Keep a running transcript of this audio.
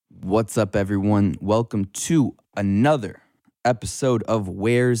What's up, everyone? Welcome to another episode of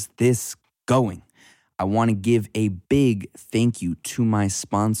Where's This Going? I want to give a big thank you to my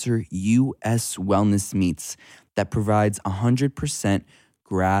sponsor, US Wellness Meats, that provides 100%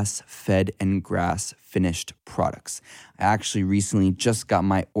 grass-fed and grass-finished products. I actually recently just got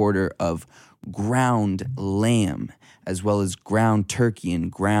my order of ground lamb, as well as ground turkey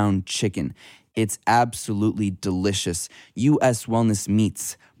and ground chicken. It's absolutely delicious. US Wellness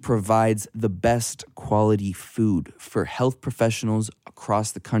Meats provides the best quality food for health professionals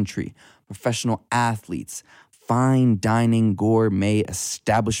across the country, professional athletes, fine dining gourmet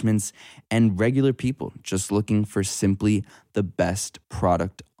establishments, and regular people just looking for simply the best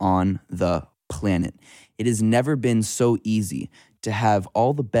product on the planet. It has never been so easy to have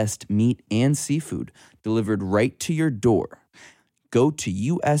all the best meat and seafood delivered right to your door. Go to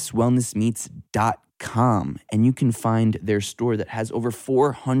uswellnessmeats.com and you can find their store that has over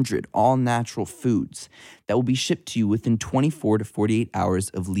 400 all-natural foods that will be shipped to you within 24 to 48 hours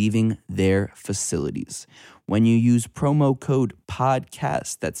of leaving their facilities. When you use promo code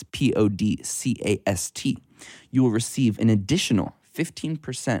PODCAST, that's PODCAST, you will receive an additional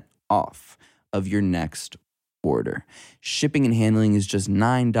 15% off of your next order. Shipping and handling is just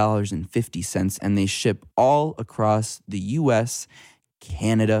 $9.50, and they ship all across the U.S.,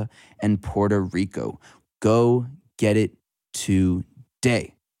 Canada, and Puerto Rico. Go get it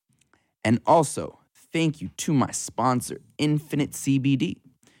today. And also, thank you to my sponsor, Infinite CBD.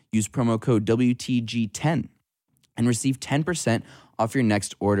 Use promo code WTG10 and receive 10% off your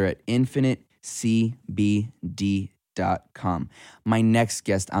next order at infinitecbd.com. My next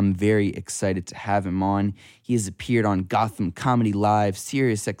guest, I'm very excited to have him on. He has appeared on Gotham Comedy Live,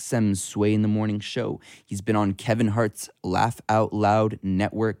 SiriusXM's Sway in the Morning Show. He's been on Kevin Hart's Laugh Out Loud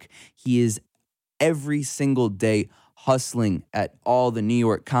Network. He is every single day hustling at all the New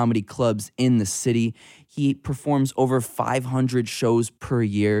York comedy clubs in the city. He performs over 500 shows per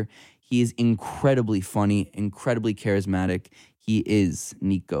year. He is incredibly funny, incredibly charismatic. He is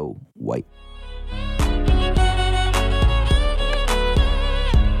Nico White.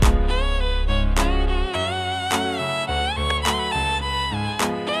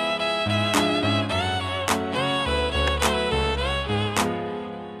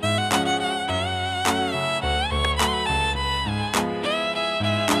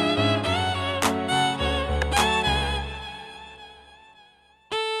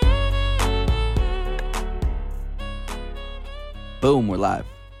 Boom, we're live.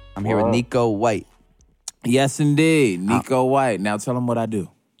 I'm here with Nico White. Yes, indeed. Nico White. Now tell them what I do.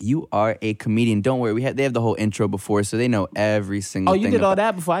 You are a comedian. Don't worry. They have the whole intro before, so they know every single thing. Oh, you did all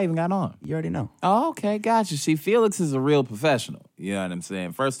that before I even got on? You already know. Oh, okay. Gotcha. See, Felix is a real professional. You know what I'm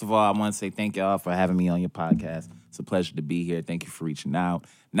saying? First of all, I want to say thank y'all for having me on your podcast. It's a pleasure to be here. Thank you for reaching out.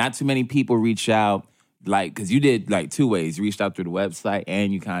 Not too many people reach out, because you did, two ways. You reached out through the website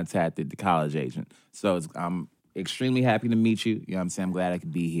and you contacted the college agent. So I'm extremely happy to meet you. You know what I'm saying? I'm glad I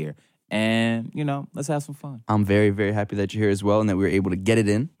could be here. And, let's have some fun. I'm very, very happy that you're here as well and that we were able to get it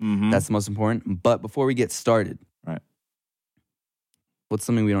in. Mm-hmm. That's the most important. But before we get started, right? What's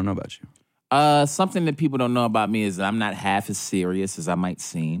something we don't know about you? Something that people don't know about me is that I'm not half as serious as I might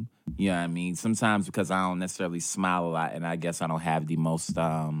seem. You know what I mean? Sometimes because I don't necessarily smile a lot, and I guess I don't have the most,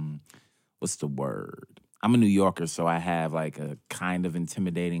 what's the word? I'm a New Yorker, so I have a kind of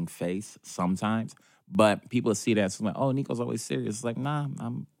intimidating face sometimes. But people see that, so oh, Nico's always serious. It's nah,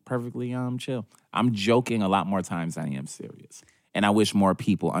 I'm perfectly chill. I'm joking a lot more times than I am serious. And I wish more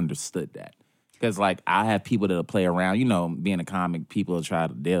people understood that. Because, I have people that'll play around. Being a comic, people will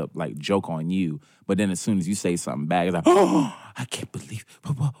they'll joke on you. But then as soon as you say something bad, it's oh, I can't believe.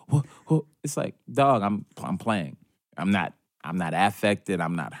 What? It's dog, I'm playing. I'm not affected.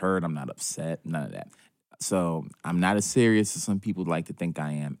 I'm not hurt. I'm not upset. None of that. So I'm not as serious as some people like to think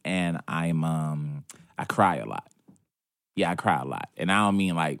I am. And I cry a lot. Yeah, I cry a lot. And I don't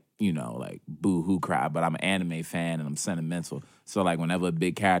mean boo-hoo cry, but I'm an anime fan and I'm sentimental. So whenever a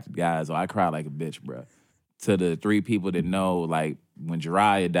big character dies, I cry like a bitch, bro. To the 3 people that know, when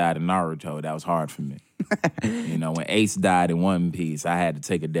Jiraiya died in Naruto, that was hard for me. When Ace died in One Piece, I had to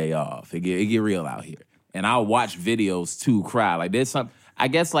take a day off. It get real out here. And I'll watch videos to cry. There's some, I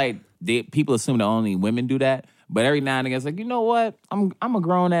guess people assume that only women do that, but every now and again, it's you know what? I'm a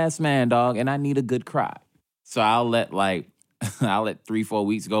grown-ass man, dog, and I need a good cry. So I'll let, I'll let 3-4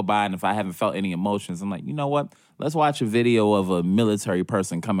 weeks go by, and if I haven't felt any emotions, I'm you know what? Let's watch a video of a military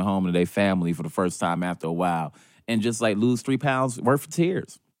person coming home to their family for the first time after a while and just, lose 3 pounds worth of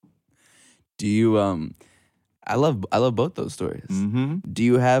tears. Do you, I love both those stories. Mm-hmm. Do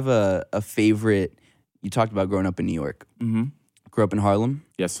you have a favorite, you talked about growing up in New York. Mm-hmm. Grew up in Harlem.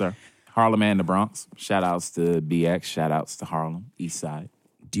 Yes, sir. Harlem and the Bronx. Shout outs to BX. Shout outs to Harlem, East Side.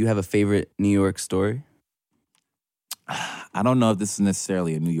 Do you have a favorite New York story? I don't know if this is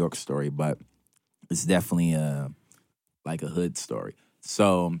necessarily a New York story, but it's definitely like a hood story.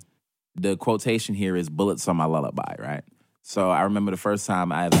 So the quotation here is "bullets on my lullaby," right? So I remember the first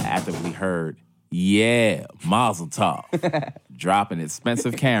time I ever actively heard, "Yeah, Mazel Tov," dropping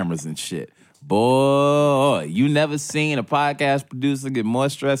expensive cameras and shit. Boy, you never seen a podcast producer get more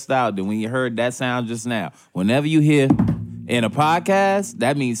stressed out than when you heard that sound just now. Whenever you hear in a podcast,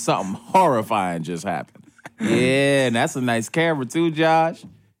 that means something horrifying just happened. Yeah, and that's a nice camera too, Josh.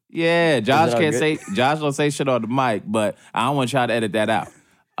 Yeah, Josh don't say shit on the mic, but I don't want y'all to edit that out.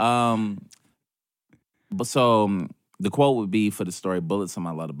 The quote would be for the story, "Bullets on my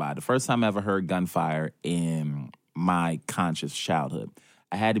lullaby." The first time I ever heard gunfire in my conscious childhood,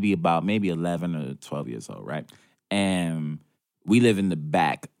 I had to be about maybe 11 or 12 years old, right? And we live in the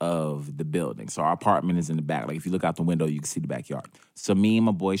back of the building. So our apartment is in the back. Like if you look out the window, you can see the backyard. So me and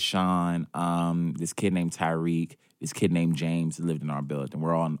my boy Sean, this kid named Tyreek, this kid named James lived in our building.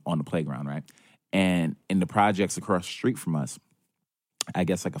 We're all on the playground, right? And in the projects across the street from us, I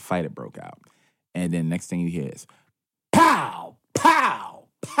guess like a fight had broke out. And then next thing you hear is pow, pow,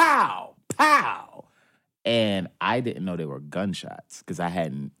 pow, pow. And I didn't know they were gunshots because I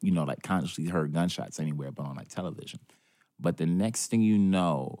hadn't, like consciously heard gunshots anywhere but on like television. But the next thing you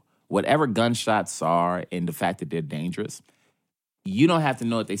know, whatever gunshots are and the fact that they're dangerous, you don't have to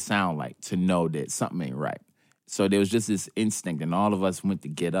know what they sound like to know that something ain't right. So there was just this instinct, and all of us went to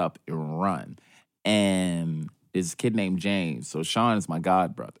get up and run. And this kid named James, so Sean is my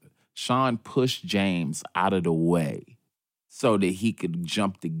god brother. Sean pushed James out of the way so that he could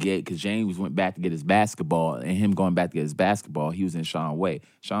jump the gate, because James went back to get his basketball, and him going back to get his basketball, he was in Sean's way.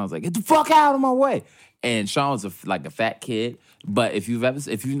 Sean was like, "Get the fuck out of my way!" And Sean was like a fat kid, but if you've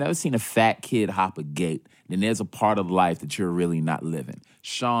never seen a fat kid hop a gate, then there's a part of life that you're really not living.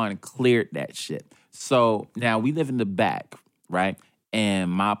 Sean cleared that shit. So now we live in the back, right?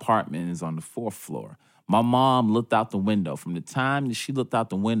 And my apartment is on the 4th floor. My mom looked out the window. From the time that she looked out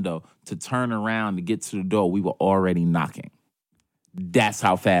the window to turn around to get to the door, we were already knocking. That's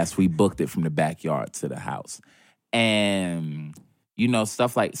how fast we booked it from the backyard to the house. And,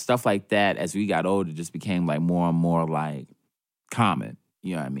 stuff like that as we got older just became like more and more like common.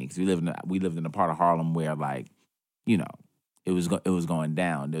 You know what I mean? Because we lived in a part of Harlem where like, it was going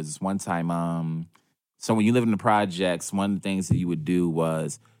down. There's this one time, so when you live in the projects, one of the things that you would do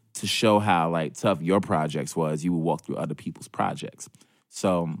was to show how like tough your projects was, you would walk through other people's projects.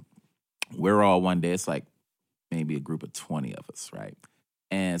 So we're all one day, it's like maybe a group of 20 of us, right?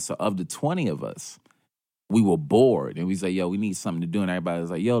 And so of the 20 of us, we were bored. And we say, yo, we need something to do. And everybody was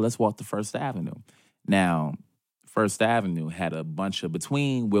like, yo, let's walk to First Avenue. Now, First Avenue had a bunch of,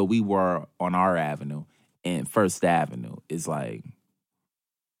 between where we were on our avenue and First Avenue is like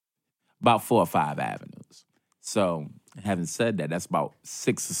about 4 or 5 avenues. So having said that, that's about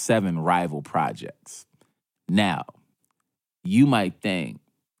 6 or 7 rival projects. Now, you might think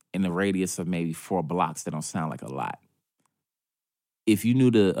in the radius of maybe 4 blocks, that don't sound like a lot. If you knew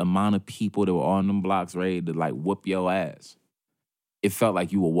the amount of people that were on them blocks ready to like whoop your ass, it felt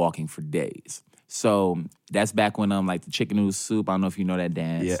like you were walking for days. So that's back when like the chicken noodle soup, I don't know if you know that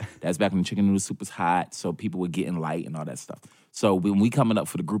dance. Yeah. That's back when the chicken noodle soup was hot, so people were getting light and all that stuff. So when we coming up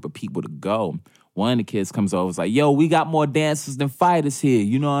for the group of people to go, one of the kids comes over and was like, yo, we got more dancers than fighters here.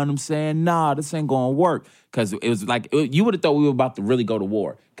 You know what I'm saying? Nah, this ain't gonna work. Because it was like, you would have thought we were about to really go to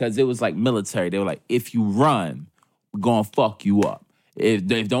war. Because it was like military. They were like, if you run, we're gonna fuck you up.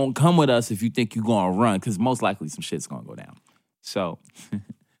 If don't come with us if you think you're gonna run, because most likely some shit's gonna go down. So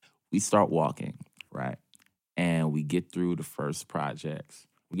we start walking, right? And we get through the first projects.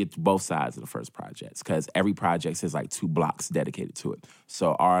 We get to both sides of the first projects because every project has like 2 blocks dedicated to it.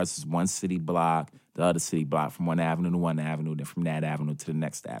 So ours is one city block, the other city block from one avenue to one avenue, then from that avenue to the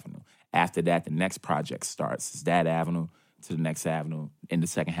next avenue. After that, the next project starts. It's that avenue to the next avenue. In the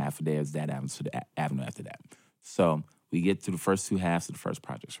second half of there is that avenue to the avenue after that. So we get to the first 2 halves of the first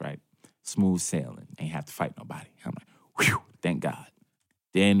projects, right? Smooth sailing. Ain't have to fight nobody. I'm like, whew, thank God.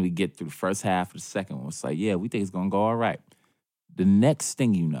 Then we get through the first half of the second one. It's like, yeah, we think it's going to go all right. The next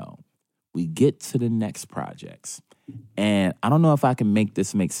thing you know, we get to the next projects. And I don't know if I can make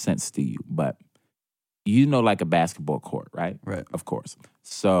this make sense to you, but you know like a basketball court, right? Right. Of course.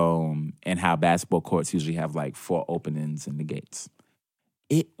 So, and how basketball courts usually have like 4 openings in the gates.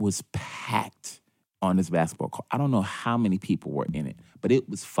 It was packed on this basketball court. I don't know how many people were in it, but it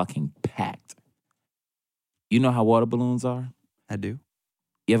was fucking packed. You know how water balloons are? I do.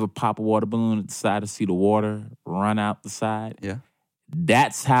 You ever pop a water balloon at the side to see the water run out the side? Yeah.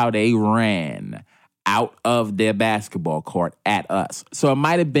 That's how they ran out of their basketball court at us. So it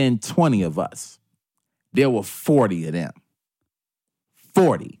might have been 20 of us. There were 40 of them.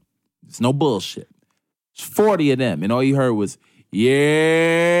 40. It's no bullshit. It's 40 of them. And all you heard was, yeah.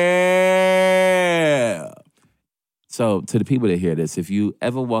 So to the people that hear this, if you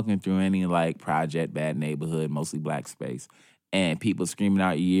ever walking through any like project, bad neighborhood, mostly black space, and people screaming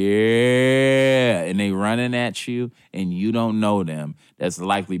out, yeah, and they running at you and you don't know them, that's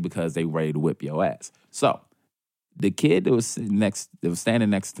likely because they ready to whip your ass. So the kid that was standing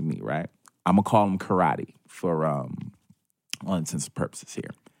next to me, right? I'm gonna call him Karate for all intents and purposes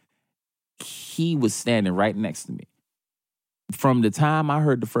here. He was standing right next to me. From the time I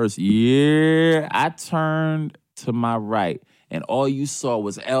heard the first yeah, I turned to my right, and all you saw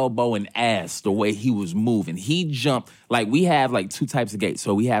was elbow and ass the way he was moving. He jumped, like we have like two types of gates.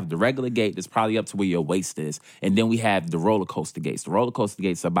 So we have the regular gate that's probably up to where your waist is, and then we have the roller coaster gates. The roller coaster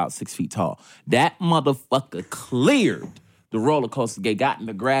gates are about 6 feet tall. That motherfucker cleared the roller coaster gate, got in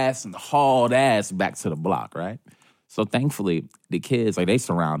the grass, and hauled ass back to the block, right? So thankfully, the kids, like they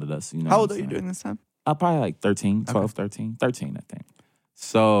surrounded us. You know, How old are you during this time? Probably like 13, 12, 13, I think.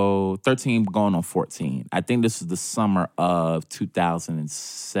 So 13 going on 14. I think this is the summer of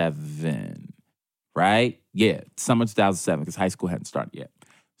 2007, right? Yeah, summer 2007, because high school hadn't started yet.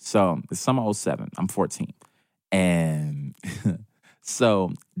 So the summer of 07, I'm 14. And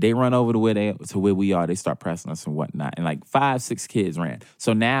so they run over to where we are. They start pressing us and whatnot. And like 5, 6 kids ran.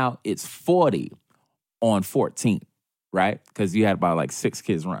 So now it's 40 on 14, right? Because you had about like 6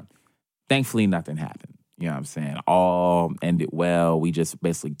 kids run. Thankfully, nothing happened. You know what I'm saying? All ended well. We just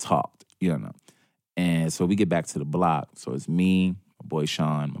basically talked, you know. And so we get back to the block. So it's me, my boy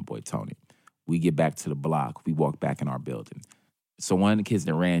Sean, my boy Tony. We get back to the block. We walk back in our building. So one of the kids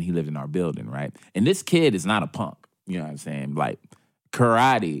that ran, he lived in our building, right? And this kid is not a punk. You know what I'm saying? Like,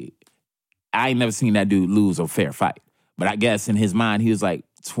 Karate, I ain't never seen that dude lose a fair fight. But I guess in his mind, he was like,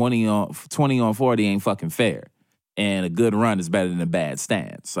 20 on 40 ain't fucking fair. And a good run is better than a bad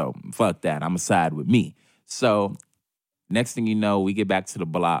stand. So fuck that. I'm going to side with me. So next thing you know, we get back to the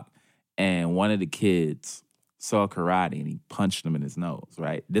block, and one of the kids saw Karate, and he punched him in his nose,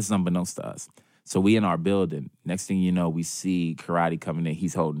 right? This is unbeknownst to us. So we in our building. Next thing you know, we see Karate coming in.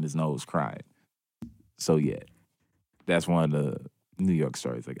 He's holding his nose crying. So yeah, that's one of the New York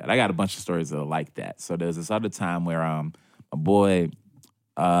stories I got. I got a bunch of stories that are like that. So there's this other time where my boy,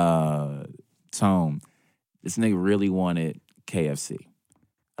 Tone, this nigga really wanted KFC.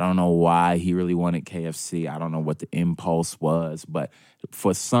 I don't know why he really wanted KFC. I don't know what the impulse was, but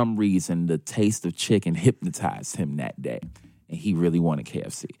for some reason, the taste of chicken hypnotized him that day, and he really wanted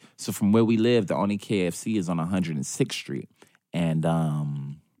KFC. So from where we live, the only KFC is on 106th Street. And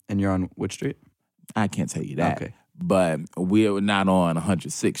you're on which street? I can't tell you that. Okay. But we're not on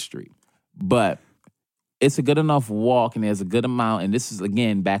 106th Street. But it's a good enough walk, and there's a good amount. And this is,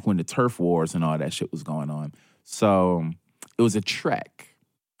 again, back when the turf wars and all that shit was going on. So it was a trek,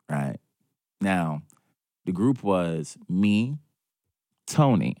 right? Now, the group was me,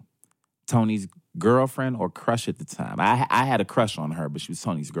 Tony's girlfriend or crush at the time. I had a crush on her, but she was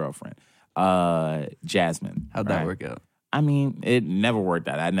Tony's girlfriend, Jasmine. How'd that work out? I mean, it never worked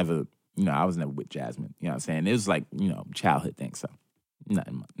out. I was never with Jasmine. You know what I'm saying? It was like, childhood thing, so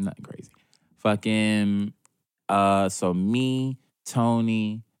nothing crazy. Fucking, so me,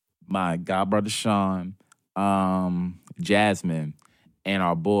 Tony, my godbrother Sean, Jasmine, and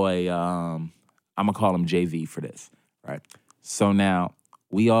our boy, I'm gonna call him JV for this, right? So now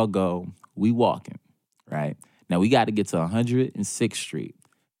we all go, we walking, right? Now we got to get to 106th Street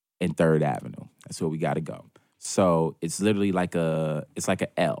and 3rd Avenue. That's where we got to go. So it's literally like it's like an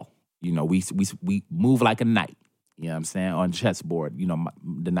L. You know, we move like a knight. You know what I'm saying? On chessboard,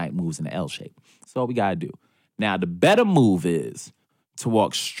 the knight moves in the L shape. That's all we got to do. Now, the better move is to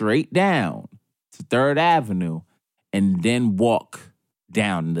walk straight down to 3rd Avenue and then walk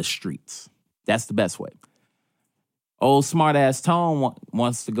down the streets. That's the best way. Old smart-ass Tone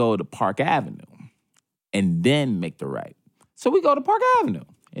wants to go to Park Avenue and then make the right. So we go to Park Avenue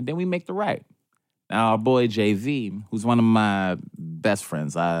and then we make the right. Now, our boy JV, who's one of my best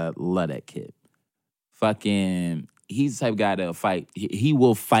friends, I love that kid. Fucking, he's the type of guy that'll fight. He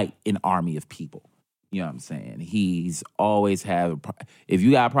will fight an army of people. You know what I'm saying? He's always if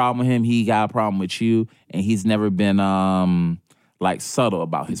you got a problem with him, he got a problem with you, and he's never been subtle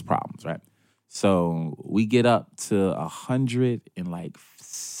about his problems, right? So we get up to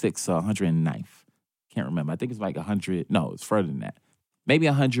 106th or 109th. Can't remember. I think it's like 100. No, it's further than that. Maybe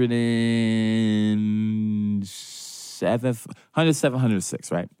 107th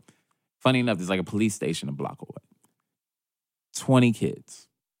 106, right? Funny enough, there's like a police station a block away. 20 kids.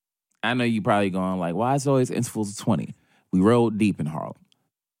 I know you probably going like, why is it always intervals of 20? We rode deep in Harlem.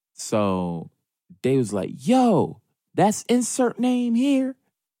 So they was like, yo, that's insert name here.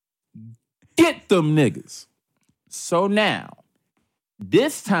 Get them niggas. So now,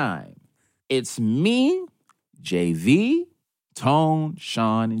 this time, it's me, JV, Tone,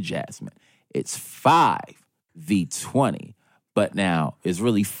 Sean, and Jasmine. It's 5v20. But now, it's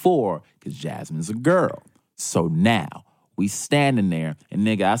really 4 because Jasmine's a girl. So now, we standing there, and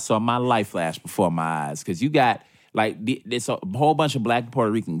nigga, I saw my life flash before my eyes because you got, like, there's a whole bunch of black and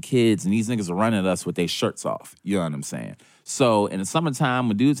Puerto Rican kids, and these niggas are running at us with their shirts off. You know what I'm saying? So in the summertime,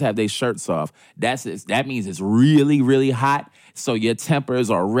 when dudes have their shirts off, that means it's really, really hot. So your temper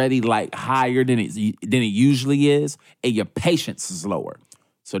is already like higher than it usually is, and your patience is lower.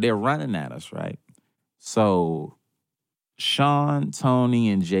 So they're running at us, right? So Sean, Tony,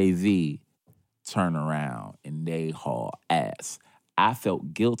 and JV turn around and they haul ass. I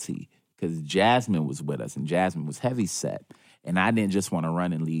felt guilty because Jasmine was with us, and Jasmine was heavy set, and I didn't just want to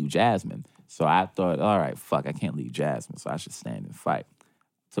run and leave Jasmine. So I thought, all right, fuck, I can't leave Jasmine, so I should stand and fight.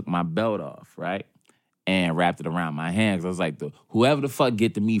 Took my belt off, right? And wrapped it around my hands. I was like, whoever the fuck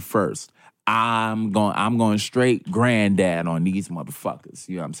get to me first, I'm going straight granddad on these motherfuckers.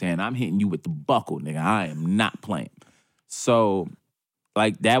 You know what I'm saying? I'm hitting you with the buckle, nigga. I am not playing. So,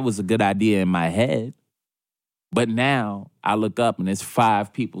 like, that was a good idea in my head. But now I look up and there's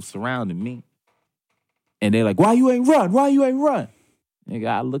 5 people surrounding me. And they're like, why you ain't run? Why you ain't run? Nigga,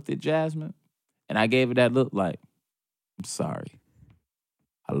 I looked at Jasmine and I gave her that look like, I'm sorry.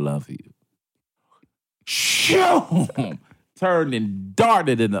 I love you. Shoo! Turned and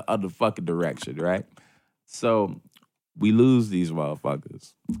darted in the other fucking direction, right? So we lose these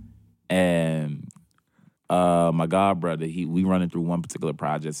motherfuckers. And my god brother, we running through one particular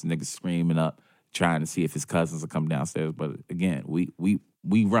project, niggas screaming up, trying to see if his cousins will come downstairs. But again, we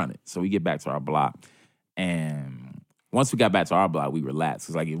run it. So we get back to our block. And once we got back to our block, we relaxed.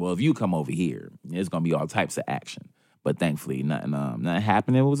 It's like, well, if you come over here, there's gonna be all types of action. But thankfully, nothing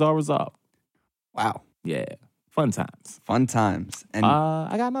happened. It was all resolved. Wow. Yeah. Fun times. Fun times. And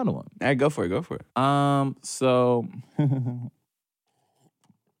I got another one. all right, go for it. So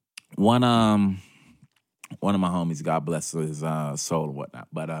one of my homies, God bless his soul and whatnot,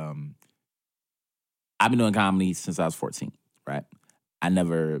 but I've been doing comedy since I was 14, right? I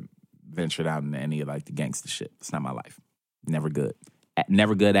never ventured out into any of like the gangster shit. It's not my life. Never good.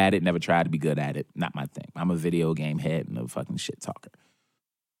 Never good at it. Never tried to be good at it. Not my thing. I'm a video game head and a fucking shit talker.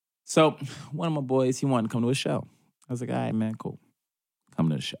 So one of my boys, he wanted to come to a show. I was like, all right, man, cool. Come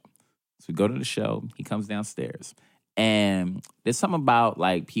to the show. So we go to the show. He comes downstairs. And there's something about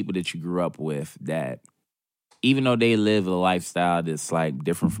like people that you grew up with that even though they live a lifestyle that's like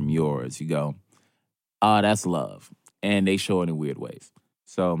different from yours, you go, oh, that's love. And they show it in weird ways.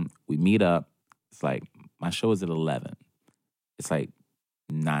 So we meet up. It's like, my show is at 11. It's like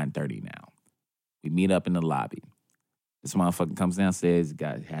 9:30 now. We meet up in the lobby. This motherfucker comes downstairs,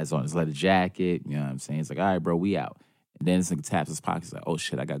 has on his leather jacket, you know what I'm saying? He's like, all right, bro, we out. And then this nigga taps his pocket. He's like, oh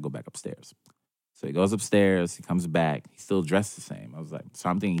shit, I gotta go back upstairs. So he goes upstairs, he comes back, he's still dressed the same. I was like, so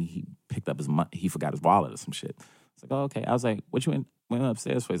I'm thinking he picked up he forgot his wallet or some shit. It's like, oh, okay. I was like, what you went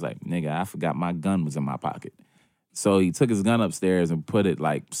upstairs for? He's like, nigga, I forgot my gun was in my pocket. So he took his gun upstairs and put it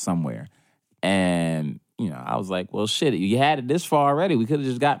like somewhere. And, you know, I was like, well, shit, you had it this far already. We could have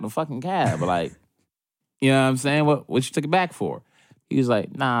just gotten a fucking cab. But like, you know what I'm saying? What you took it back for? He was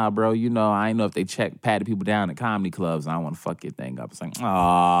like, nah, bro, you know, I ain't know if they patted people down at comedy clubs and I want to fuck your thing up. It's like,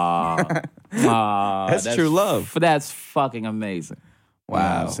 aw. That's true love. That's fucking amazing. Wow. You know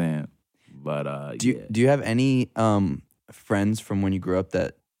what I'm saying? But, Do you have any friends from when you grew up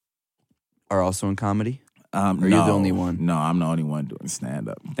that are also in comedy? Or no, you're the only one? No, I'm the only one doing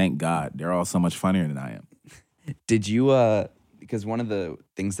stand-up. Thank God. They're all so much funnier than I am. Did you, because one of the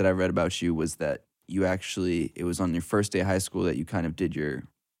things that I read about you was that you actually, it was on your first day of high school that you kind of did your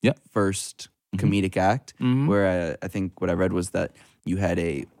first comedic act, where I think what I read was that you had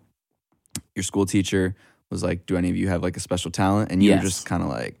your school teacher was like, do any of you have like a special talent? And you were just kind of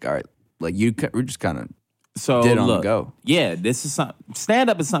like, all right, like you were just kind of did on the go. Yeah, this is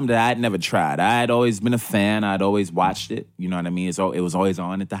stand-up is something that I'd never tried. I had always been a fan. I'd always watched it. You know what I mean? It was always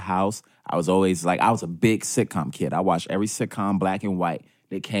on at the house. I was always like, I was a big sitcom kid. I watched every sitcom, black and white,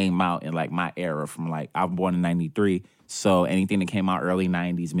 that came out in like my era from like, I was born in 93. So anything that came out early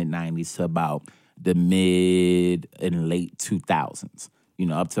 90s, mid 90s to about the mid and late 2000s, you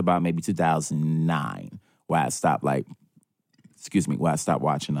know, up to about maybe 2009, where I stopped watching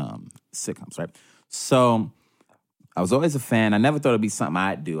sitcoms, right? So I was always a fan. I never thought it'd be something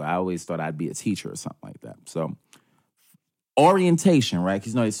I'd do. I always thought I'd be a teacher or something like that. So orientation, right?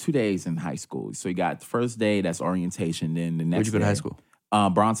 Because there's 2 days in high school. So you got the first day, that's orientation. Then the next Where'd you go to day, high school?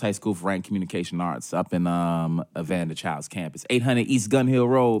 Bronx High School for Rank Communication Arts up in Evander Childs campus. 800 East Gun Hill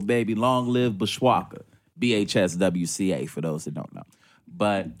Road, baby. Long live Bushwalker. BHSWCA for those that don't know.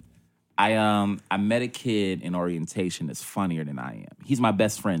 But I met a kid in orientation that's funnier than I am. He's my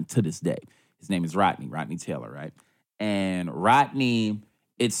best friend to this day. His name is Rodney Taylor, right? And Rodney,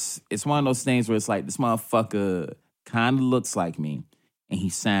 it's one of those things where it's like this motherfucker kind of looks like me and he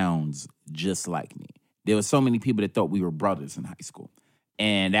sounds just like me. There were so many people that thought we were brothers in high school.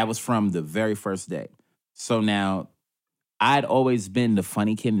 And that was from the very first day. So now, I'd always been the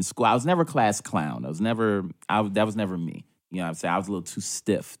funny kid in school. I was never class clown. That was never me. You know what I'm saying? I was a little too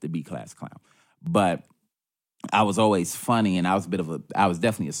stiff to be class clown. But I was always funny, and I was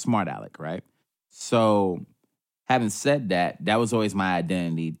definitely a smart aleck, right? So having said that, that was always my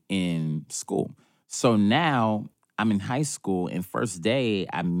identity in school. So now I'm in high school, and first day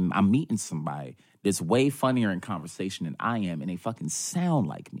I'm meeting somebody that's way funnier in conversation than I am, and they fucking sound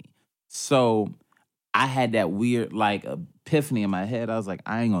like me. So I had that weird like epiphany in my head. I was like,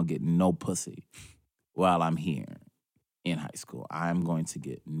 I ain't gonna get no pussy while I'm here in high school. I'm going to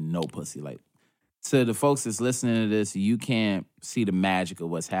get no pussy. Like, to the folks that's listening to this, you can't see the magic of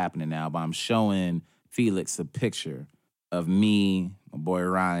what's happening now, but I'm showing Felix a picture of me, my boy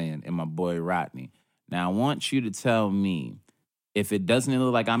Ryan, and my boy Rodney. Now, I want you to tell me if it doesn't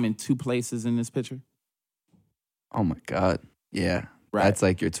look like I'm in two places in this picture. Oh, my God. Yeah. Right. That's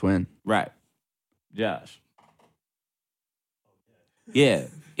like your twin. Right. Josh. Yeah.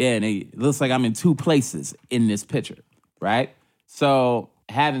 Yeah, and it looks like I'm in two places in this picture, right? So,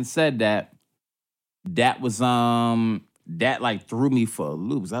 having said that, that was, that like threw me for a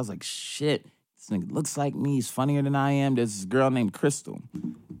loop. I was like, shit, this nigga looks like me. He's funnier than I am. There's this girl named Crystal.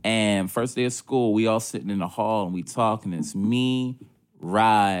 And first day of school, we all sitting in the hall and we talking. It's me,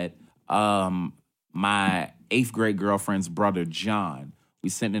 Rod, my 8th grade girlfriend's brother, John. We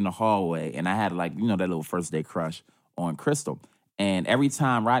sitting in the hallway, and I had like, that little first day crush on Crystal. And every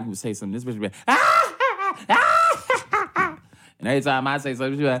time Rodney would say something, this bitch would be like, and every time I say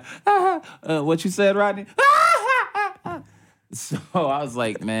something, she'd be like, what you said, Rodney? So I was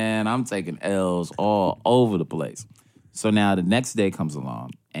like, man, I'm taking L's all over the place. So now the next day comes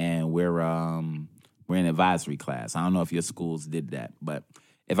along, and we're in advisory class. I don't know if your schools did that, but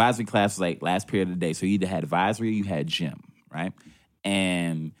advisory class was like last period of the day. So you either had advisory or you had gym, right?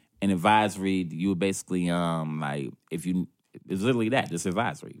 And in advisory, you would basically it's literally that, just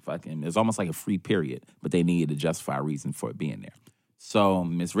advisory. Fucking, it's almost like a free period, but they needed to justify a reason for it being there. So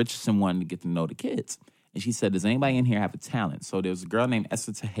Miss Richardson wanted to get to know the kids. And she said, does anybody in here have a talent? So there was a girl named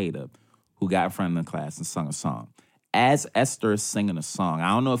Esther Tejeda who got in front of the class and sung a song. As Esther is singing a song, I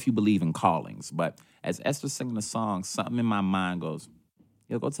don't know if you believe in callings, but as Esther's singing a song, something in my mind goes,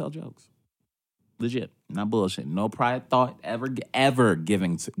 yo, go tell jokes. Legit, not bullshit. No prior thought ever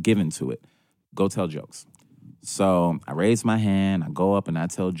given to it. Go tell jokes. So I raise my hand, I go up and I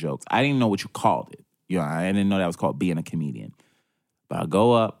tell jokes. I didn't even know what you called it. I didn't know that was called being a comedian. But I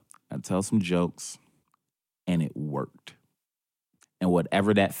go up, I tell some jokes, and it worked. And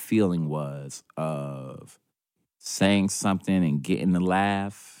whatever that feeling was of saying something and getting the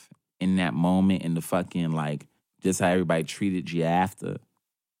laugh in that moment, in the fucking like just how everybody treated you after,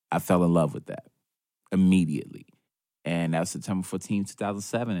 I fell in love with that immediately. And that was September 14,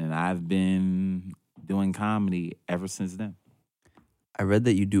 2007, and I've been doing comedy ever since then. I read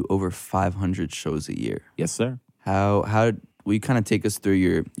that you do over 500 shows a year. Yes, sir. How will you kind of take us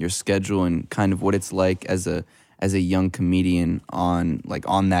through your schedule and kind of what it's like as a young comedian on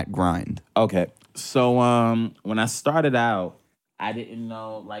that grind? Okay. So when I started out, I didn't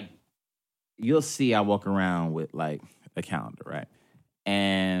know, like, you'll see I walk around with like a calendar, right?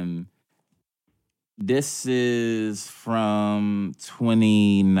 And this is from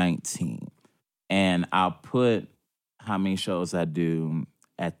 2019. And I'll put how many shows I do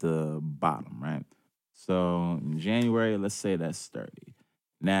at the bottom, right? So in January, let's say that's 30.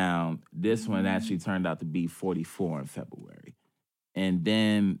 Now, this one actually turned out to be 44 in February. And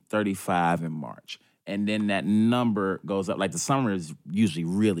then 35 in March. And then that number goes up. Like the summer is usually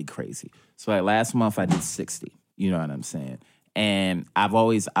really crazy. So like last month I did 60. You know what I'm saying? And I've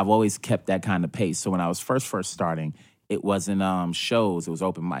always kept that kind of pace. So when I was first starting, it wasn't shows, it was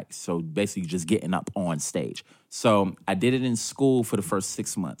open mics. So basically just getting up on stage. So I did it in school for the first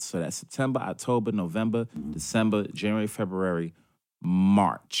 6 months. So that's September, October, November, December, January, February,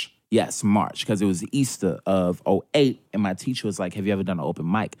 March. Yes, March, because it was Easter of 2008, and my teacher was like, have you ever done an open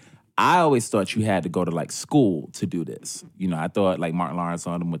mic? I always thought you had to go to like school to do this. I thought like Martin Lawrence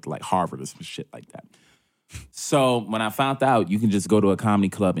on them with like Harvard or some shit like that. So when I found out you can just go to a comedy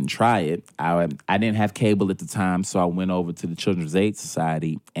club and try it, I didn't have cable at the time, so I went over to the Children's Aid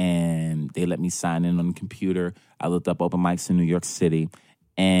Society and they let me sign in on the computer. I looked up open mics in New York City,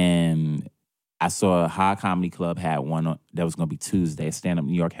 and I saw a High Comedy Club had one that was going to be Tuesday. Stand Up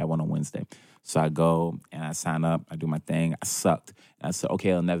New York had one on Wednesday. So I go and I sign up. I do my thing. I sucked. And I said, okay,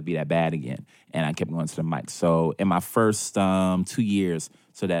 it'll never be that bad again. And I kept going to the mic. So in my first 2 years,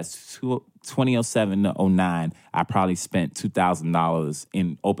 so that's 2007 to 09, I probably spent $2,000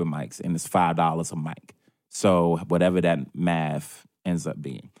 in open mics, and it's $5 a mic. So whatever that math ends up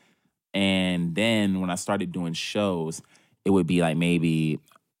being. And then when I started doing shows, it would be like maybe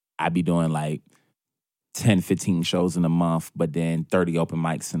I'd be doing like 10, 15 shows in a month, but then 30 open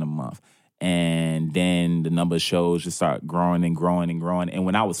mics in a month. And then the number of shows just start growing and growing and growing. And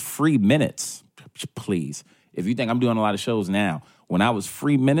when I was free minutes, please, if you think I'm doing a lot of shows now, when I was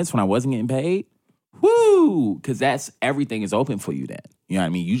free minutes, when I wasn't getting paid, whoo, because that's everything is open for you then. You know what I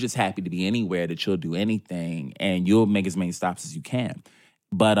mean? You're just happy to be anywhere that you'll do anything and you'll make as many stops as you can.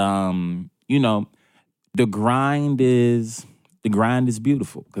 But, the grind is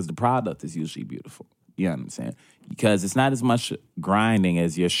beautiful because the product is usually beautiful. You know what I'm saying? Because it's not as much grinding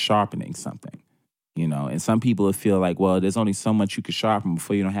as you're sharpening something, And some people will feel like, well, there's only so much you can sharpen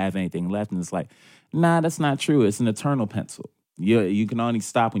before you don't have anything left. And it's like, nah, that's not true. It's an eternal pencil. You can only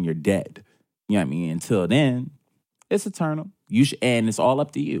stop when you're dead. You know what I mean? Until then, it's eternal. And it's all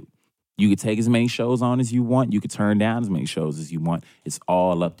up to you. You could take as many shows on as you want. You could turn down as many shows as you want. It's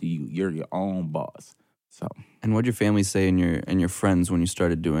all up to you. You're your own boss. So. And what'd your family say and your friends when you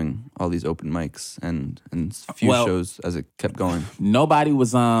started doing all these open mics and a few shows as it kept going? Nobody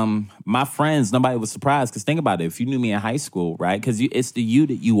was my friends. Nobody was surprised because think about it. If you knew me in high school, right? Because it's the you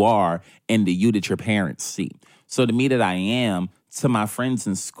that you are and the you that your parents see. So the me that I am, to my friends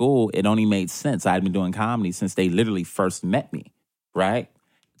in school, it only made sense. I'd been doing comedy since they literally first met me, right?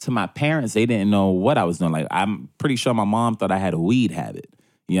 To my parents, they didn't know what I was doing. Like I'm pretty sure my mom thought I had a weed habit.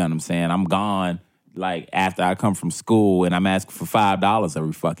 You know what I'm saying? I'm gone. Like, after I come from school and I'm asking for $5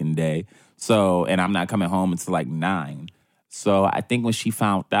 every fucking day. So, and I'm not coming home until like 9. So, I think when she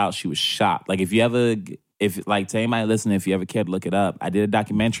found out, she was shocked. Like, to anybody listening, if you ever cared to look it up, I did a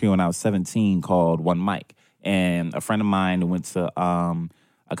documentary when I was 17 called One Mic. And a friend of mine who went to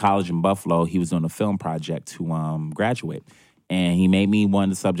a college in Buffalo, he was doing a film project to graduate. And he made me one of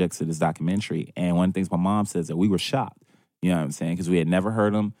the subjects of this documentary. And one of the things my mom says that we were shocked. You know what I'm saying? Because we had never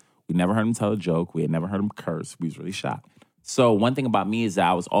heard him. We never heard him tell a joke. We had never heard him curse. We was really shocked. So one thing about me is that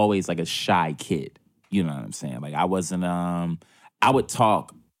I was always like a shy kid. You know what I'm saying? Like I wasn't, I would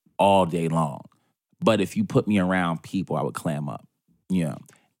talk all day long. But if you put me around people, I would clam up.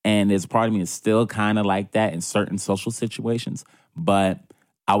 And there's a part of me that's still kind of like that in certain social situations. But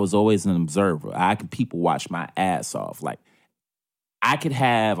I was always an observer. I could people watch my ass off. Like I could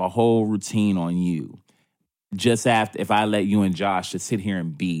have a whole routine on you. Just after, if I let you and Josh just sit here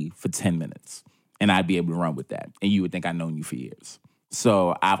and be for 10 minutes, and I'd be able to run with that, and you would think I've known you for years.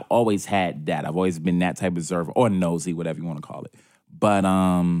 So I've always had that. I've always been that type of observer, or nosy, whatever you want to call it. But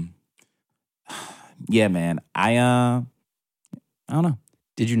yeah, man, I don't know.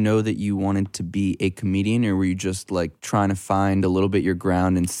 Did you know that you wanted to be a comedian, or were you just like trying to find a little bit your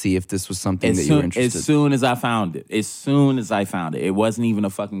ground and see if this was something that you were interested in? As soon as I found it, it wasn't even a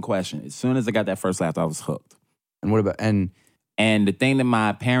fucking question. As soon as I got that first laugh, I was hooked. And what about and the thing that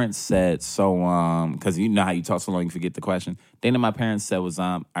my parents said, so because you know how you talk so long you forget the question. The thing that my parents said was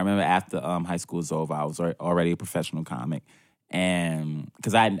I remember after high school was over, I was already a professional comic, and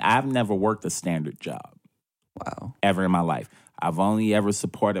because I've never worked a standard job, ever in my life. I've only ever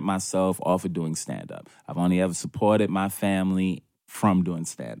supported myself off of doing stand up. I've only ever supported my family from doing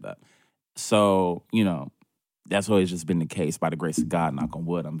stand up. So that's always just been the case by the grace of God. Knock on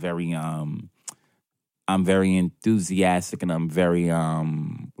wood. I'm very enthusiastic and I'm very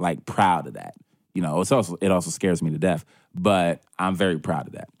proud of that. It also scares me to death, but I'm very proud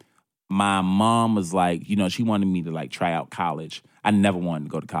of that. My mom was like, she wanted me to like try out college. I never wanted to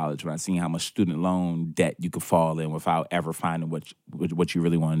go to college when I seen how much student loan debt you could fall in without ever finding what you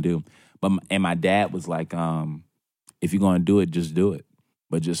really want to do. And my dad was like, if you're going to do it, just do it.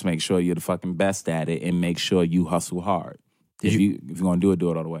 But just make sure you're the fucking best at it and make sure you hustle hard. If you're going to do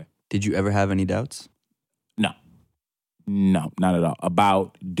it all the way. Did you ever have any doubts? No, not at all.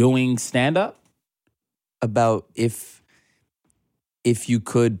 About doing stand-up? About if you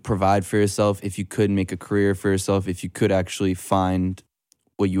could provide for yourself, if you could make a career for yourself, if you could actually find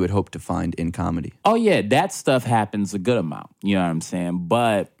what you would hope to find in comedy. Oh, yeah, that stuff happens a good amount. You know what I'm saying?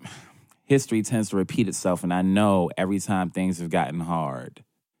 But history tends to repeat itself, and I know every time things have gotten hard,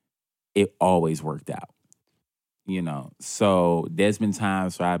 it always worked out. You know? So there's been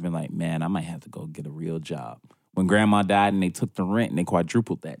times where I've been like, man, I might have to go get a real job. When grandma died and they took the rent and they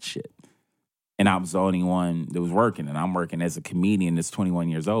quadrupled that shit. And I was the only one that was working, and I'm working as a comedian that's 21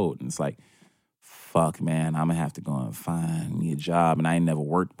 years old. And it's like, fuck, man, I'm going to have to go and find me a job. And I ain't never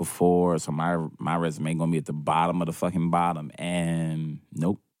worked before, so my resume going to be at the bottom of the fucking bottom. And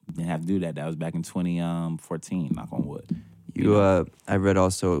nope, didn't have to do that. That was back in 2014, knock on wood. I read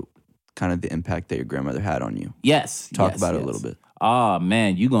also kind of the impact that your grandmother had on you. Yes. Talk about it a little bit. Oh,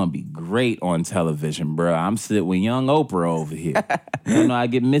 man, you're going to be great on television, bro. I'm sitting with young Oprah over here. You know, I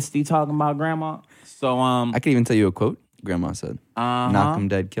get misty talking about grandma. So, I could even tell you a quote grandma said. Knock 'em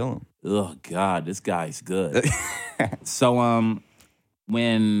dead, kill 'em. Oh, God, this guy's good. So,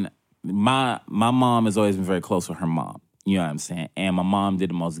 when my mom has always been very close with her mom, you know what I'm saying? And my mom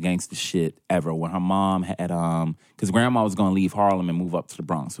did the most gangster shit ever. When her mom had, because grandma was going to leave Harlem and move up to the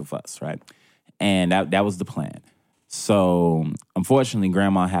Bronx with us, right? And that was the plan. So, unfortunately,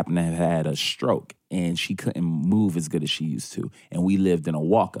 grandma happened to have had a stroke, and she couldn't move as good as she used to. And we lived in a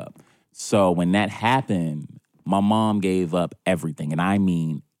walk-up. So, when that happened, my mom gave up everything, and I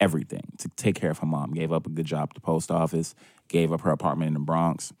mean everything, to take care of her mom. Gave up a good job at the post office, gave up her apartment in the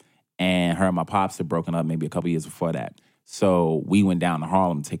Bronx, and her and my pops had broken up maybe a couple years before that. So, we went down to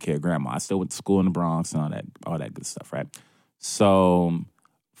Harlem to take care of grandma. I still went to school in the Bronx and all that good stuff, right? So,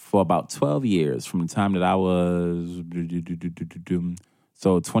 for about 12 years, from the time that I was,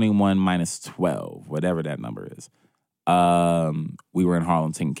 so 21 minus 12, whatever that number is, we were in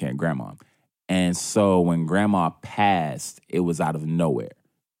Harlem taking care of grandma. And so when grandma passed, it was out of nowhere.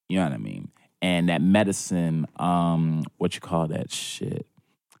 You know what I mean? And that medicine, what you call that shit,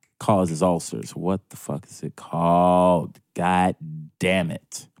 causes ulcers. What the fuck is it called? God damn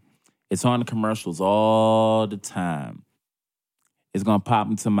it. It's on the commercials all the time. It's going to pop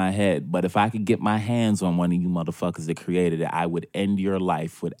into my head. But if I could get my hands on one of you motherfuckers that created it, I would end your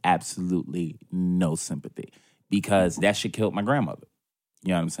life with absolutely no sympathy. Because that shit killed my grandmother.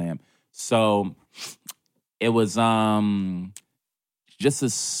 You know what I'm saying? So it was just a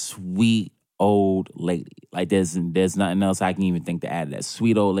sweet old lady. Like there's nothing else I can even think to add to that.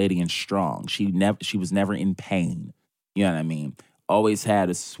 Sweet old lady and strong. She was never in pain. You know what I mean? Always had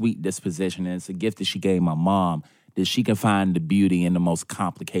a sweet disposition. And it's a gift that she gave my mom, that she can find the beauty in the most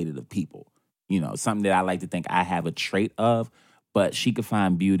complicated of people. You know, something that I like to think I have a trait of, but she could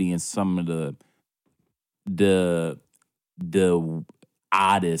find beauty in some of the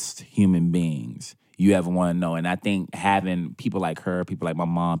oddest human beings you ever want to know. And I think having people like her, people like my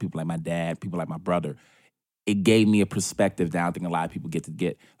mom, people like my dad, people like my brother, it gave me a perspective that I don't think a lot of people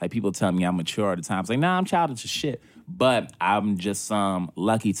get. Like, people tell me I'm mature at the time. It's like, nah, I'm childish as shit. But I'm just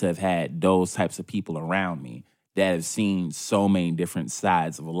lucky to have had those types of people around me that have seen so many different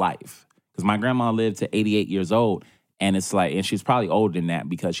sides of life. Because my grandma lived to 88 years old, and it's like, and she's probably older than that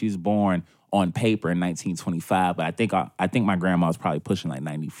because she was born on paper in 1925, but I think my grandma was probably pushing like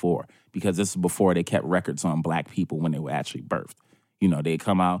 94 because this is before they kept records on black people when they were actually birthed. You know, they'd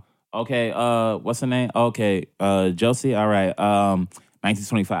come out, okay, what's her name? Okay, Josie, all right,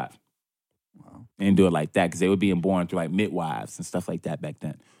 1925. Wow. And do it like that because they were being born through like midwives and stuff like that back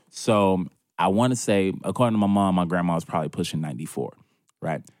then. So I want to say, according to my mom, my grandma was probably pushing 94,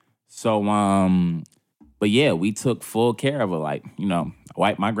 right? So, but yeah, we took full care of her. Like, you know, I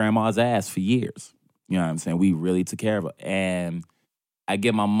wiped my grandma's ass for years. You know what I'm saying? We really took care of her. And I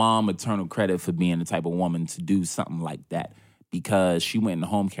give my mom eternal credit for being the type of woman to do something like that because she went into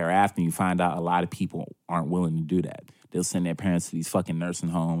home care after, and you find out a lot of people aren't willing to do that. They'll send their parents to these fucking nursing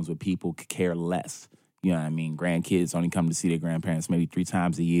homes where people could care less. You know what I mean? Grandkids only come to see their grandparents maybe 3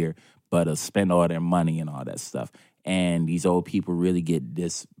 times a year, but spend all their money and all that stuff. And these old people really get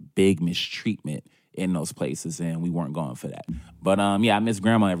this big mistreatment in those places, and we weren't going for that. But yeah, I miss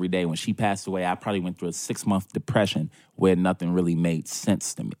grandma every day. When she passed away, I probably went through a 6-month depression where nothing really made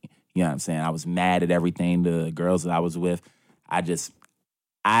sense to me. You know what I'm saying? I was mad at everything, the girls that I was with. From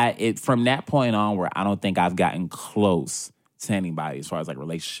that point onward, I don't think I've gotten close to anybody as far as like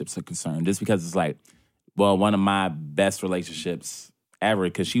relationships are concerned. Just because it's like, well, one of my best relationships ever,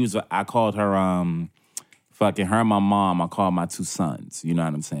 because I called her, fucking her and my mom, I called my 2 sons. You know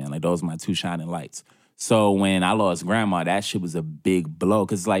what I'm saying? Like, those are my 2 shining lights. So when I lost grandma, that shit was a big blow.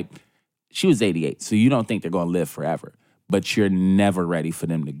 Because, like, she was 88, so you don't think they're going to live forever. But you're never ready for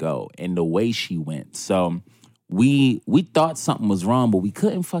them to go. And the way she went. So we thought something was wrong, but we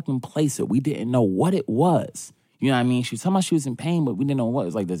couldn't fucking place it. We didn't know what it was. You know what I mean? She was talking about she was in pain, but we didn't know what. It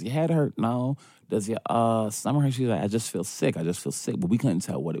was like, does your head hurt? No. Does your stomach hurt? She was like, I just feel sick. But we couldn't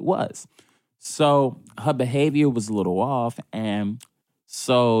tell what it was. So her behavior was a little off. And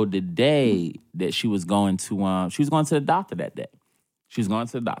so the day that she was going to the doctor that day. She was going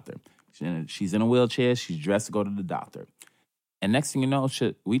to the doctor. She's in a wheelchair. She's dressed to go to the doctor. And next thing you know,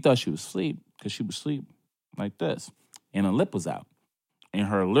 we thought she was asleep because she was asleep like this. And her lip was out. And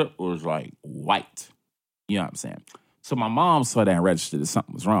her lip was like white. You know what I'm saying? So my mom saw that and registered that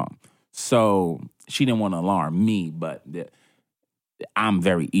something was wrong. So she didn't want to alarm me, but I'm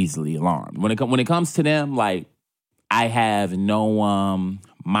very easily alarmed. When it comes to them, like, I have no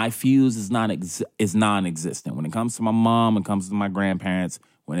my fuse is non-existent. When it comes to my mom, when it comes to my grandparents,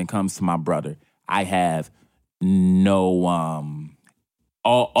 when it comes to my brother, I have no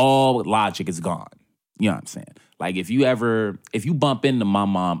all logic is gone. You know what I'm saying? Like, if you bump into my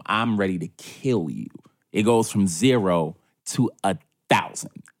mom, I'm ready to kill you. It goes from 0 to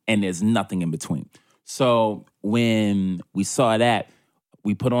 1,000, and there's nothing in between. So when we saw that,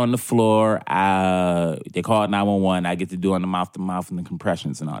 we put her on the floor. They called 911. I get to do on the mouth-to-mouth and the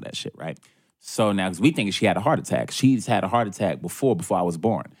compressions and all that shit, right? So now, because we think she had a heart attack. She's had a heart attack before I was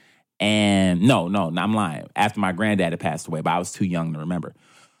born. And no, I'm lying. After my granddad had passed away, but I was too young to remember.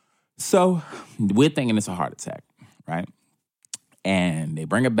 So we're thinking it's a heart attack, right? And they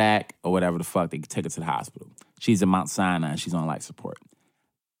bring her back or whatever the fuck. They take her to the hospital. She's in Mount Sinai. She's on life support.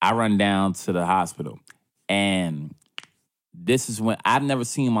 I run down to the hospital, and this is when I've never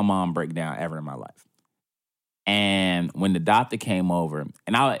seen my mom break down ever in my life. And when the doctor came over,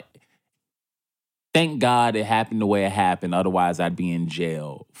 and thank God it happened the way it happened. Otherwise, I'd be in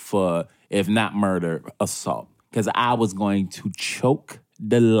jail for, if not murder, assault. Because I was going to choke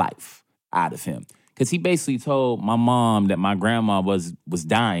the life out of him. Because he basically told my mom that my grandma was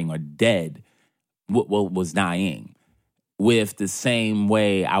dying or dead, was dying, with the same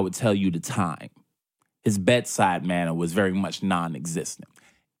way I would tell you the time. His bedside manner was very much non-existent.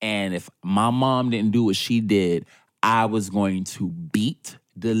 And if my mom didn't do what she did, I was going to beat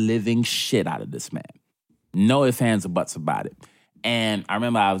the living shit out of this man. No ifs, ands, or buts about it. And I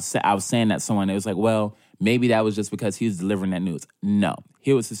remember I was saying that to someone, it was like, well, maybe that was just because he was delivering that news. No,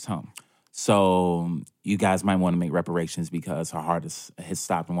 here was his tone. So you guys might want to make reparations because her heart has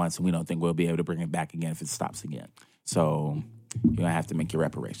stopped once, and we don't think we'll be able to bring it back again if it stops again. So you're going to have to make your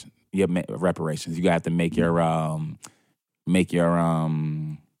reparations. You're going to have to make your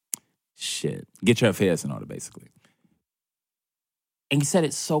shit. Get your affairs in order, basically. And he said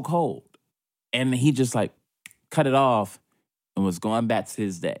it's so cold. And he just like cut it off and was going back to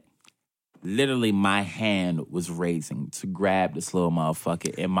his day. Literally, my hand was raising to grab this little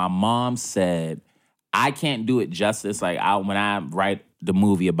motherfucker. And my mom said, I can't do it justice. Like, when I write the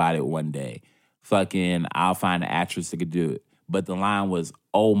movie about it one day, I'll find an actress that could do it. But the line was,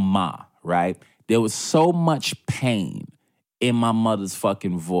 oh ma, right? There was so much pain in my mother's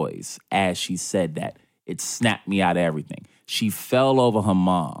fucking voice as she said that. It snapped me out of everything. She fell over her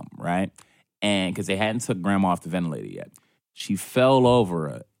mom, right? And because they hadn't took grandma off the ventilator yet. She fell over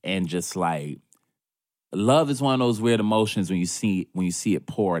her and just like, love is one of those weird emotions when you see it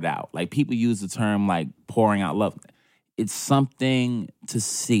poured out. Like, people use the term like pouring out love. It's something to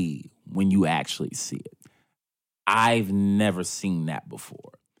see when you actually see it. I've never seen that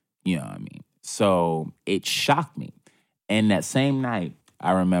before. You know what I mean? So it shocked me. And that same night,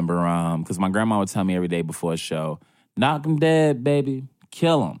 I remember, because my grandma would tell me every day before a show, knock him dead, baby.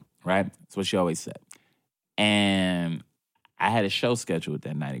 Kill him, right? That's what she always said. And I had a show scheduled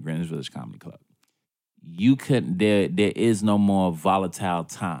that night at Greenwich Village Comedy Club. There is no more volatile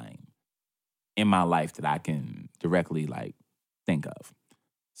time in my life that I can directly, like, think of.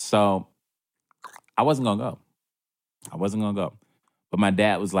 So I wasn't going to go. But my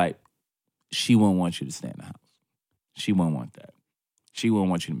dad was like, she wouldn't want you to stay in the house. She wouldn't want that. She wouldn't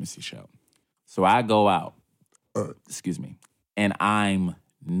want you to miss your show. So I go out, and I'm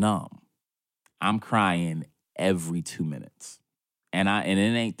numb. I'm crying every 2 minutes. And it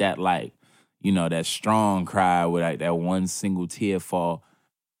ain't that, like, you know, that strong cry with like that one single tear fall.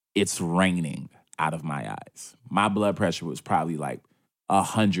 It's raining out of my eyes. My blood pressure was probably like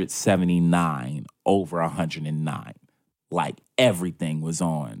 179 over 109. Like, everything was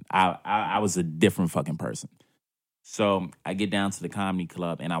on. I was a different fucking person. So I get down to the comedy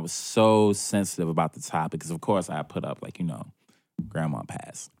club, and I was so sensitive about the topic because, of course, I put up, like, you know, grandma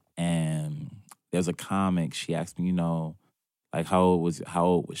passed. And there's a comic, she asked me, you know, like, how old was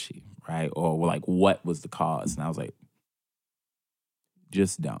she, right? Or, like, what was the cause? And I was like,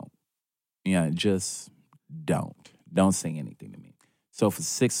 just don't. You know, just don't. Don't say anything to me. So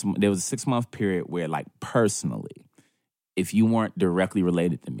there was a 6-month period where, like, personally, if you weren't directly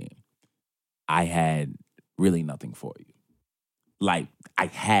related to me, I had really nothing for you. Like, I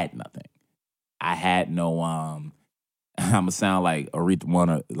had nothing. I had no, I'm gonna sound like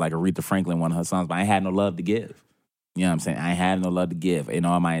Aretha Franklin, one of her songs, but I had no love to give. You know what I'm saying? I had no love to give. And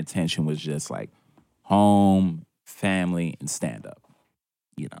all my attention was just like home, family, and stand up.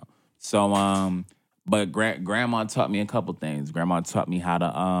 You know. So, but grandma taught me a couple things. Grandma taught me how to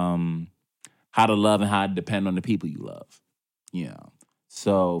love and how to depend on the people you love. You know.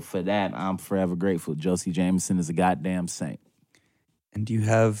 So for that, I'm forever grateful. Josie Jameson is a goddamn saint. And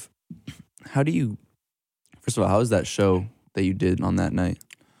first of all, how was that show that you did on that night?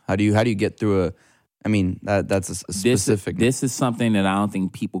 How do you get through that's a specific. This is something that I don't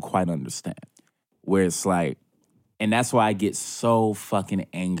think people quite understand. Where it's like, and that's why I get so fucking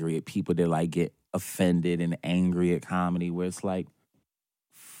angry at people that like get offended and angry at comedy, where it's like,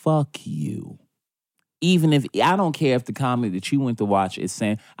 fuck you. Even if, I don't care if the comedy that you went to watch is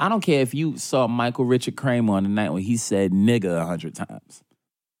saying, I don't care if you saw Michael Richard Kramer on the night when he said nigga 100 times.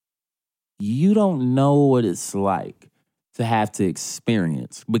 You don't know what it's like to have to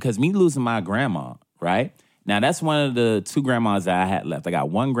experience. Because me losing my grandma, right? Now, that's one of the 2 grandmas that I had left. I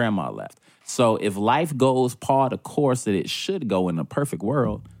got 1 grandma left. So if life goes par the course that it should go in a perfect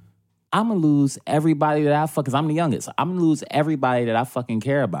world, I'm going to lose everybody that because I'm the youngest. I'm going to lose everybody that I fucking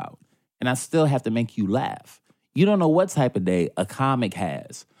care about. And I still have to make you laugh. You don't know what type of day a comic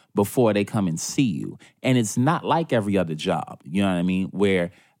has before they come and see you. And it's not like every other job, you know what I mean,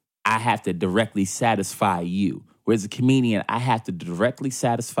 where I have to directly satisfy you. Whereas a comedian, I have to directly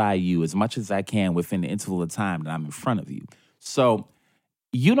satisfy you as much as I can within the interval of time that I'm in front of you. So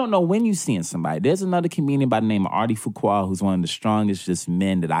you don't know when you're seeing somebody. There's another comedian by the name of Artie Fuqua, who's one of the strongest just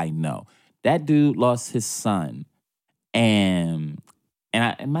men that I know. That dude lost his son. And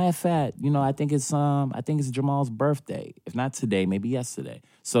matter of fact, you know, I think it's Jamal's birthday. If not today, maybe yesterday.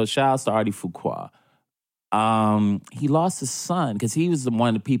 So shout out to Artie Fuqua. He lost his son because he was one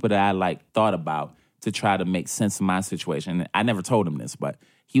of the people that I like thought about to try to make sense of my situation. And I never told him this, but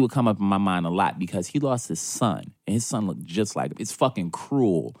he would come up in my mind a lot because he lost his son, and his son looked just like him. It's fucking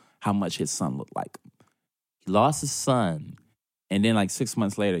cruel how much his son looked like him. He lost his son, and then like 6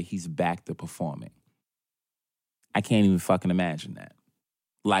 months later, he's back to performing. I can't even fucking imagine that.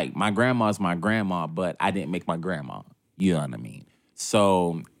 Like, my grandma's my grandma, but I didn't make my grandma. You know what I mean?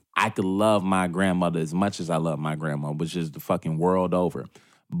 So I could love my grandmother as much as I love my grandma, which is the fucking world over.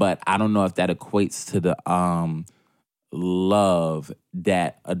 But I don't know if that equates to the love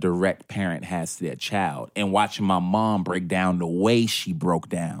that a direct parent has to their child. And watching my mom break down the way she broke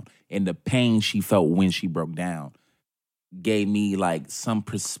down and the pain she felt when she broke down gave me like some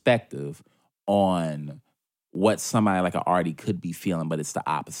perspective on what somebody like an Artie could be feeling, but it's the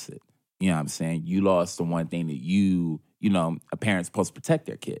opposite. You know what I'm saying? You lost the one thing that a parent's supposed to protect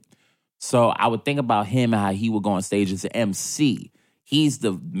their kid. So I would think about him and how he would go on stage as an MC. He's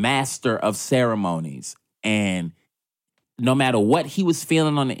the master of ceremonies. And no matter what he was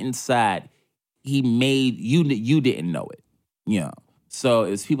feeling on the inside, he made, you didn't know it. You know? So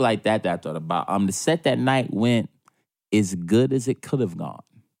it was people like that I thought about. The set that night went as good as it could have gone.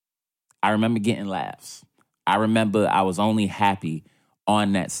 I remember getting laughs. I remember I was only happy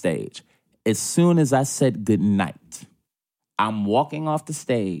on that stage. As soon as I said good night, I'm walking off the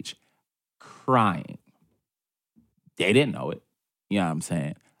stage crying. They didn't know it. You know what I'm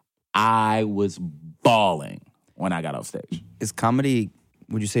saying? I was bawling when I got off stage. Is comedy,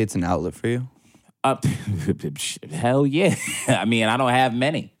 would you say it's an outlet for you? Hell yeah. I mean, I don't have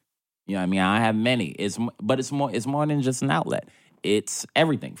many. You know what I mean? I have many. But it's more than just an outlet. It's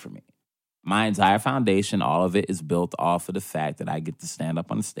everything for me. My entire foundation, all of it is built off of the fact that I get to stand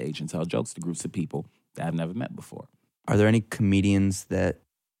up on the stage and tell jokes to groups of people that I've never met before. Are there any comedians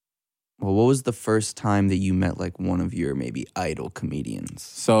what was the first time that you met like one of your maybe idol comedians?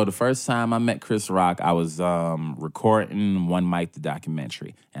 So the first time I met Chris Rock, I was recording One Mic, the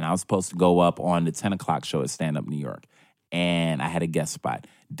documentary. And I was supposed to go up on the 10 o'clock show at Stand Up New York. And I had a guest spot.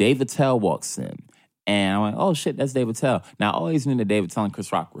 Dave Attell walks in. And I went, oh, shit, that's Dave Attell. Now, I always knew that Dave Attell and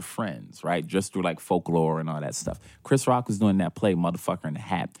Chris Rock were friends, right? Just through, like, folklore and all that stuff. Chris Rock was doing that play, Motherfucker in the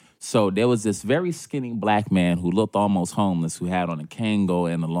Hat. So there was this very skinny black man who looked almost homeless, who had on a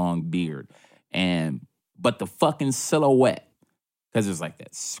Kangol and a long beard. But the fucking silhouette, because it was like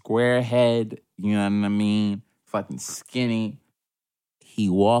that square head, you know what I mean? Fucking skinny. He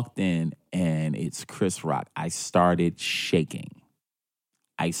walked in, and it's Chris Rock. I started shaking.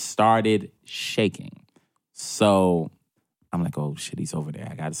 So I'm like, oh shit, he's over there.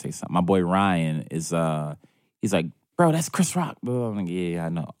 I gotta say something. My boy Ryan is he's like, bro, that's Chris Rock. Bro, I'm like, yeah, I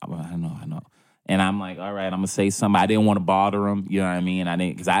know. And I'm like, all right, I'm gonna say something. I didn't want to bother him. You know what I mean? I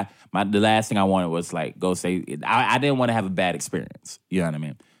didn't, because the last thing I wanted was like, go say, I didn't want to have a bad experience. You know what I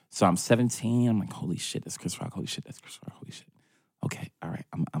mean? So I'm 17. I'm like, holy shit, that's Chris Rock. Holy shit, that's Chris Rock. Holy shit. Okay, all right,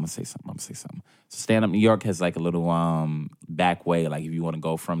 I'm gonna say something. So Stand Up New York has like a little back way, like if you want to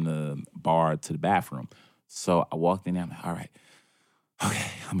go from the bar to the bathroom. So I walked in there. I'm like, all right,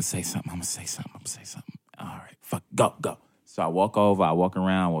 okay, I'm gonna say something. All right, fuck, go. So I walk over, I walk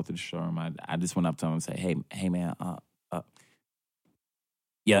around, walk to the showroom. I just went up to him and said, hey man,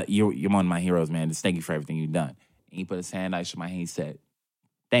 yeah, you're one of my heroes, man. Just thank you for everything you've done. And he put his hand out, shook my hand, he said,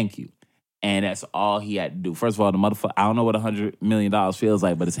 thank you. And that's all he had to do. First of all, the motherfucker, I don't know what $100 million feels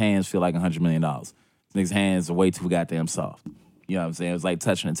like, but his hands feel like $100 million. Niggas' hands are way too goddamn soft. You know what I'm saying? It was like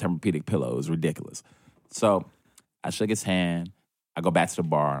touching a Tempur-Pedic pillow. It was ridiculous. So I shook his hand. I go back to the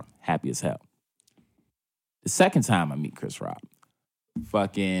bar, happy as hell. The second time I meet Chris Rock,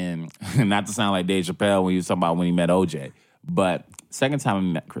 fucking, not to sound like Dave Chappelle when he was talking about when he met OJ, but second time I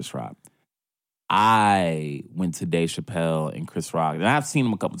met Chris Rock, I went to Dave Chappelle and Chris Rock, and I've seen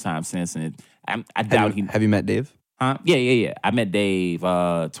him a couple times since, and I doubt he... Have you met Dave? Huh? Yeah. I met Dave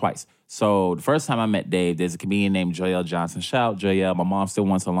twice. So the first time I met Dave, there's a comedian named Joyelle Johnson. Shout out Joyelle. My mom still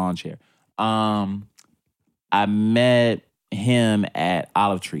wants a lawn chair. I met him at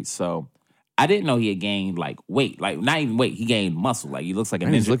Olive Tree. So I didn't know he had gained like weight. Like not even weight. He gained muscle. Like he looks like a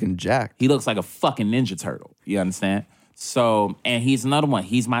ninja. He's looking jacked. He looks like a fucking Ninja Turtle. You understand? So, and he's another one.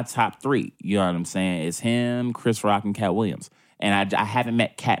 He's my top three. You know what I'm saying? It's him, Chris Rock, and Cat Williams. And I haven't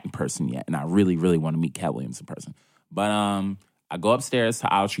met Cat in person yet. And I really, really want to meet Cat Williams in person. But I go upstairs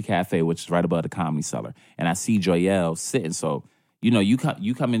to Olive Tree Cafe, which is right above the Comedy Cellar. And I see Joyelle sitting. So, you know, you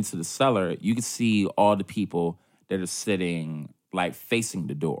come into the cellar, you can see all the people that are sitting, like, facing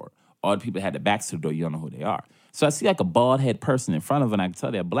the door. All the people that had their backs to the door, you don't know who they are. So I see like a bald head person in front of her, and I can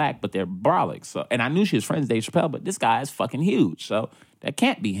tell they're black, but they're brolic. So, and I knew she was friends with Dave Chappelle, but this guy is fucking huge. So that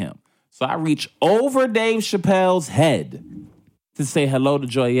can't be him. So I reach over Dave Chappelle's head to say hello to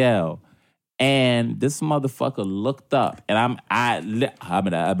Joyelle. And this motherfucker looked up, and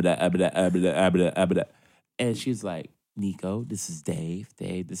and she's like, Nico, this is Dave.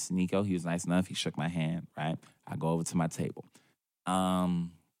 Dave, this is Nico. He was nice enough. He shook my hand, right? I go over to my table.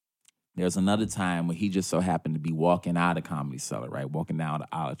 There's another time where he just so happened to be walking out of Comedy Cellar, right? Walking down the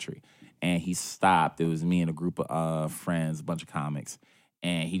Olive Tree. And he stopped. It was me and a group of friends, a bunch of comics.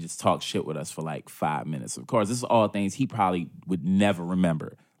 And he just talked shit with us for like 5 minutes. Of course, this is all things he probably would never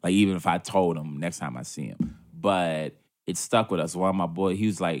remember. Like even if I told him next time I see him. But it stuck with us. One of my boys, he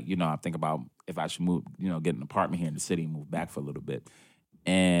was like, you know, I think about if I should move, you know, get an apartment here in the city and move back for a little bit.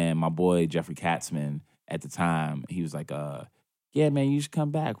 And my boy, Jeffrey Katzman, at the time, he was like, yeah, man, you should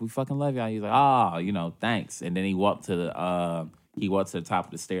come back. We fucking love y'all. He's like, oh, you know, thanks. And then he walked to the top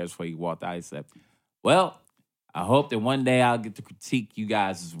of the stairs before he walked out. He said, well, I hope that one day I'll get to critique you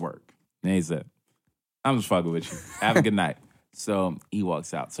guys' work. And he said, I'm just fucking with you. Have a good night. So he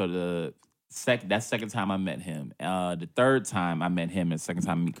walks out. So that second time I met him. The third time I met him and the second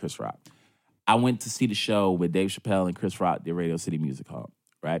time I meet Chris Rock. I went to see the show with Dave Chappelle and Chris Rock, the Radio City Music Hall,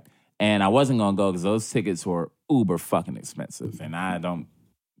 right? And I wasn't going to go because those tickets were uber fucking expensive. And I don't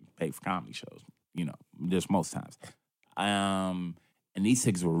pay for comedy shows, you know, just most times. And these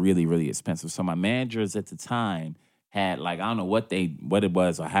tickets were really, really expensive. So my managers at the time had, like, I don't know what it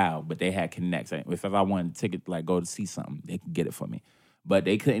was or how, but they had connects. If I wanted a ticket, like, go to see something, they could get it for me. But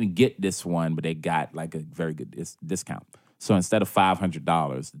they couldn't get this one, but they got, like, a very good discount. So instead of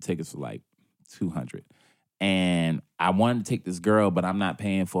 $500, the tickets were, like, $200. And I wanted to take this girl, but I'm not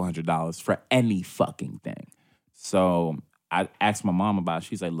paying $400 for any fucking thing. So I asked my mom about it.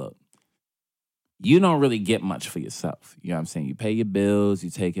 She's like, look, you don't really get much for yourself. You know what I'm saying? You pay your bills, you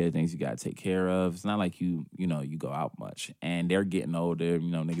take care of things you got to take care of. It's not like you go out much. And they're getting older.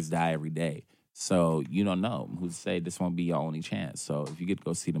 You know, niggas die every day. So you don't know. Who's to say this won't be your only chance? So if you get to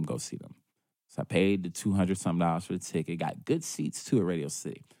go see them, go see them. So I paid the $200-something for the ticket. Got good seats, too, at Radio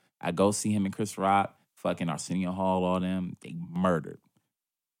City. I go see him and Chris Rock. Fucking Arsenio Hall, all them, they murdered.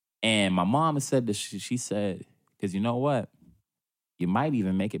 And my mom has said this, she said, because you know what? You might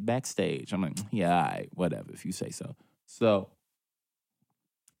even make it backstage. I'm like, yeah, all right, whatever, if you say so. So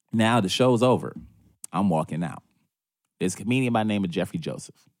now the show's over. I'm walking out. There's a comedian by the name of Jeffrey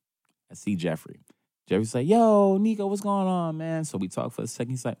Joseph. I see Jeffrey. Jeffrey's like, yo, Nico, what's going on, man? So we talk for a second.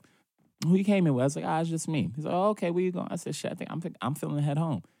 He's like, who you came in with? I was like, it's just me. He's like, oh, okay, where you going? I said, shit, I'm feeling to head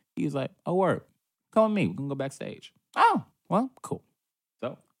home. He was like, oh, word. Come with me. We can go backstage. Oh, well, cool.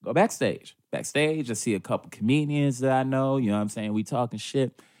 So go backstage. Backstage, I see a couple comedians that I know. You know what I'm saying? We talking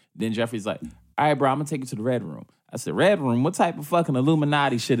shit. Then Jeffrey's like, all right, bro, I'm going to take you to the Red Room. I said, Red Room? What type of fucking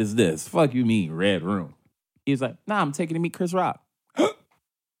Illuminati shit is this? Fuck you mean, Red Room? He was like, nah, I'm taking to meet Chris Rock.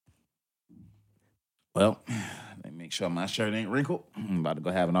 Well, let me make sure my shirt ain't wrinkled. I'm about to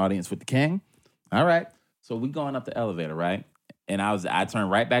go have an audience with the king. All right. So we going up the elevator, right? And I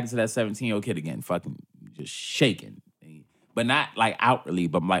turned right back into that 17-year-old kid again, fucking just shaking. But not like outwardly,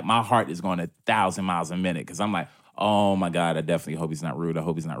 but like my heart is going 1,000 miles a minute because I'm like, oh my God, I definitely hope he's not rude. I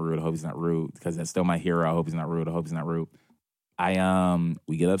hope he's not rude. I hope he's not rude because that's still my hero. I hope he's not rude. I hope he's not rude.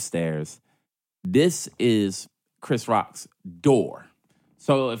 We get upstairs. This is Chris Rock's door.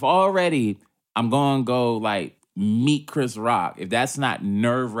 So if already I'm going to go like meet Chris Rock, if that's not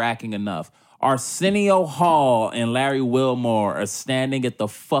nerve-wracking enough, Arsenio Hall and Larry Wilmore are standing at the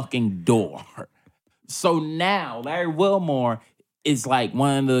fucking door. So now Larry Wilmore is like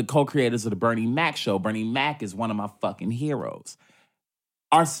one of the co-creators of the Bernie Mac show. Bernie Mac is one of my fucking heroes.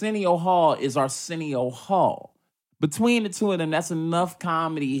 Arsenio Hall is Arsenio Hall. Between the two of them, that's enough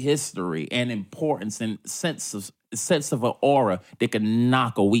comedy history and importance and sense of an aura that can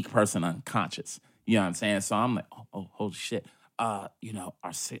knock a weak person unconscious. You know what I'm saying? So I'm like, oh holy shit. I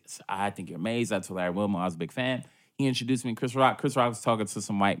think you're amazing. I told Larry Wilmore I was a big fan. He introduced me to Chris Rock. Chris Rock was talking to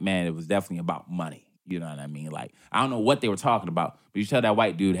some white man. It was definitely about money. You know what I mean? Like, I don't know what they were talking about, but you tell that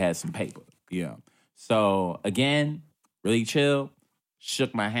white dude had some paper. You know? So, again, really chill.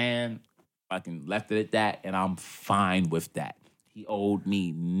 Shook my hand. Fucking left it at that, and I'm fine with that. He owed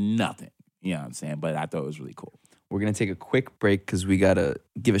me nothing. You know what I'm saying? But I thought it was really cool. We're going to take a quick break because we got to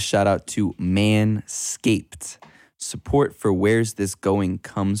give a shout out to Manscaped. Support for Where's This Going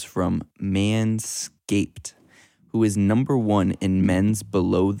comes from Manscaped, who is #1 in men's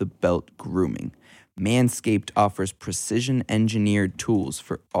below-the-belt grooming. Manscaped offers precision-engineered tools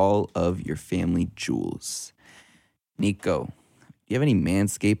for all of your family jewels. Nico, do you have any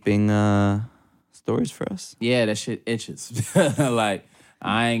manscaping stories for us? Yeah, that shit itches. Like,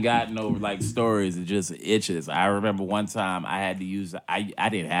 I ain't got no, like, stories. It just itches. I remember one time I had to use, I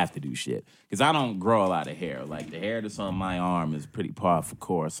didn't have to do shit because I don't grow a lot of hair. Like, the hair that's on my arm is pretty par for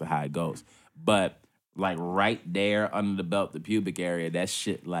course of how it goes. But, like, right there under the belt, the pubic area, that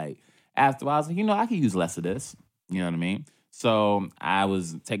shit, like, after a while, I was like, I could use less of this. You know what I mean? So I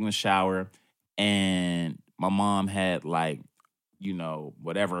was taking a shower, and my mom had, like,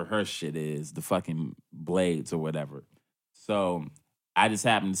 whatever her shit is, the fucking blades or whatever. So I just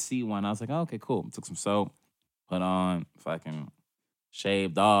happened to see one. I was like, oh, okay, cool. Took some soap, put on, fucking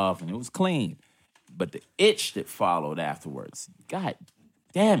shaved off, and it was clean. But the itch that followed afterwards, God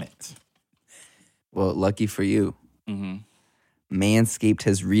damn it. Well, lucky for you. Mm-hmm. Manscaped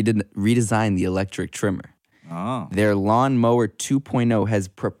has redesigned the electric trimmer. Oh. Their Lawnmower 2.0 has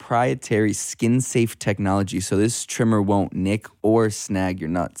proprietary skin-safe technology, so this trimmer won't nick or snag your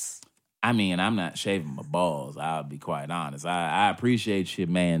nuts. I mean, I'm not shaving my balls. I'll be quite honest. I appreciate you,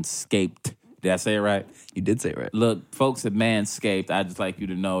 Manscaped. Did I say it right? You did say it right. Look, folks at Manscaped, I'd just like you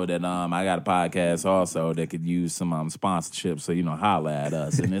to know that I got a podcast also that could use some sponsorship, so, holla at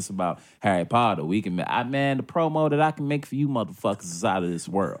us. And it's about Harry Potter. We can, the promo that I can make for you motherfuckers is out of this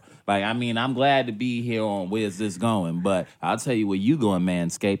world. Like, I mean, I'm glad to be here on Where's This Going, but I'll tell you where you going,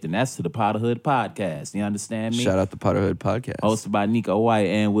 Manscaped, and that's to the Potterhood Podcast. You understand me? Shout out the Potterhood Podcast. Hosted by Nico White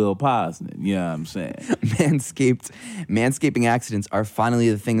and Will Posner. You know what I'm saying? Manscaping accidents are finally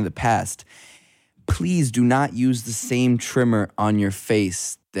a thing of the past. Please do not use the same trimmer on your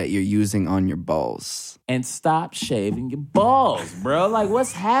face that you're using on your balls. And stop shaving your balls, bro. Like,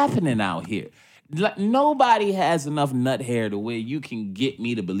 what's happening out here? Like, nobody has enough nut hair to where you can get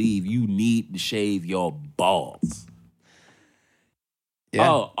me to believe you need to shave your balls.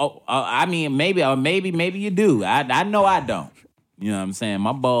 Yeah. I mean, maybe you do. I know I don't. You know what I'm saying?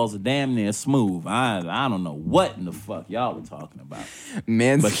 My balls are damn near smooth. I don't know what in the fuck y'all were talking about.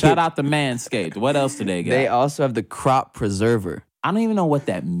 But shout out to Manscaped. What else do they got? They also have the Crop Preserver. I don't even know what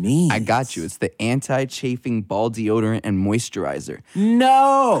that means. I got you. It's the anti-chafing ball deodorant and moisturizer.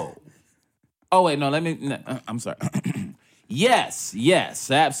 No. Oh, wait, no, I'm sorry. Yes,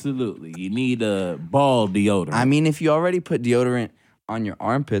 absolutely. You need a ball deodorant. I mean, if you already put deodorant on your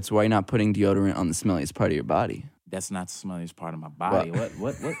armpits, why not putting deodorant on the smelliest part of your body? That's not the smelliest part of my body.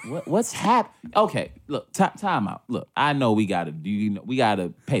 What's happening? Okay, look, time out. Look, I know we gotta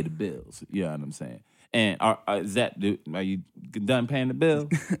pay the bills. You know what I'm saying? And are you done paying the bill?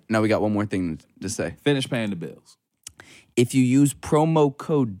 No, we got one more thing to say. Finish paying the bills. If you use promo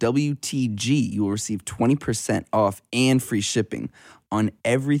code WTG, you will receive 20% off and free shipping on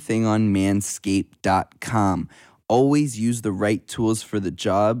everything on manscaped.com. Always use the right tools for the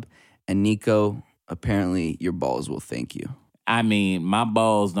job. And Nico, apparently your balls will thank you. I mean, my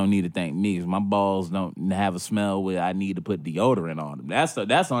balls don't need to thank me. My balls don't have a smell where I need to put deodorant on them. That's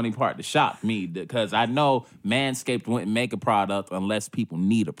the only part that shocked me, because I know Manscaped wouldn't make a product unless people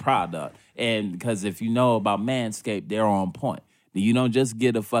need a product. And because if you know about Manscaped, they're on point. You don't just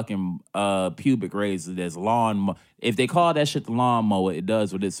get a fucking pubic razor that's lawn. If they call that shit the lawnmower, it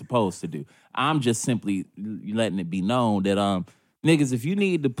does what it's supposed to do. I'm just simply letting it be known that niggas, if you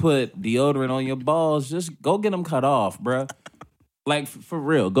need to put deodorant on your balls, just go get them cut off, bruh. Like, for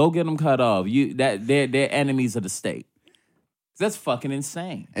real, go get them cut off. They're enemies of the state. That's fucking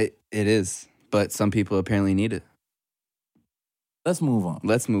insane. It is, but some people apparently need it. Let's move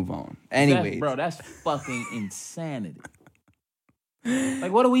on. Anyways. That's fucking insanity.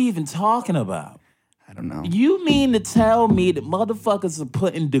 Like, what are we even talking about? I don't know. You mean to tell me that motherfuckers are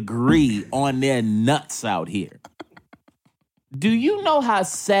putting degree on their nuts out here? Do you know how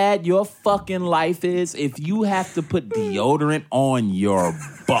sad your fucking life is if you have to put deodorant on your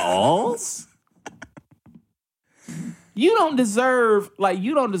balls? You don't deserve a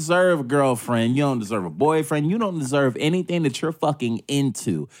girlfriend. You don't deserve a boyfriend. You don't deserve anything that you're fucking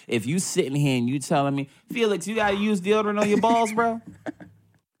into. If you sitting here and you telling me, Felix, you gotta use deodorant on your balls, bro?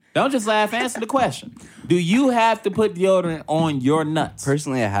 Don't just laugh. Answer the question. Do you have to put deodorant on your nuts?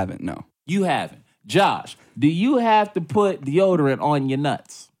 Personally, I haven't, no. You haven't. Josh, do you have to put deodorant on your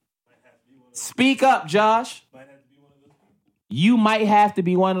nuts? Speak up, Josh. You might have to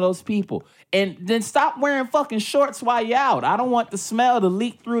be one of those people. And then stop wearing fucking shorts while you're out. I don't want the smell to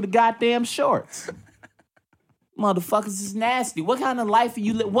leak through the goddamn shorts. Motherfuckers is nasty. What kind of life are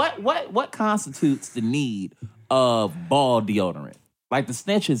you What constitutes the need of ball deodorant? Like, the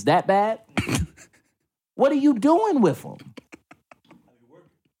stench is that bad? What are you doing with them?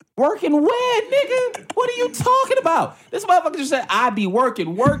 Working where, nigga? What are you talking about? This motherfucker just said, I be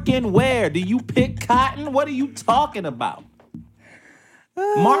working. Working where? Do you pick cotton? What are you talking about?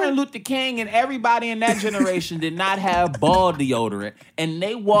 Martin Luther King and everybody in that generation did not have ball deodorant, and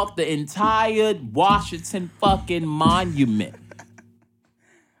they walked the entire Washington fucking monument.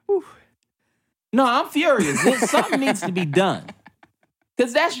 Whew. No, I'm furious. Something needs to be done.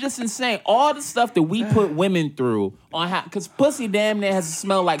 Because that's just insane. All the stuff that we put women through on how... Because pussy damn near has to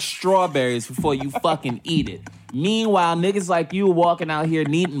smell like strawberries before you fucking eat it. Meanwhile, niggas like you walking out here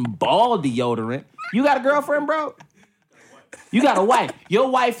needing ball deodorant. You got a girlfriend, bro? You got a wife. Your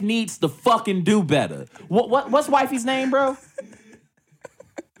wife needs to fucking do better. What's wifey's name, bro?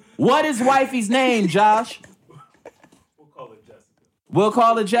 What is wifey's name, Josh? We'll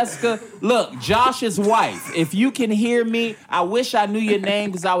call her Jessica. Look, Josh's wife, if you can hear me, I wish I knew your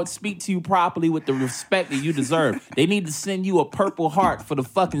name because I would speak to you properly with the respect that you deserve. They need to send you a Purple Heart for the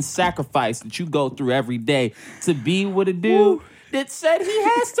fucking sacrifice that you go through every day to be with a dude that said he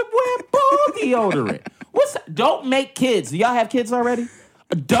has to wear ball deodorant. Don't make kids. Do y'all have kids already?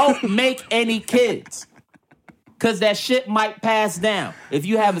 Don't make any kids. Because that shit might pass down. If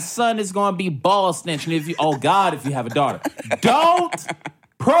you have a son, it's going to be ball stench. And if you have a daughter. Don't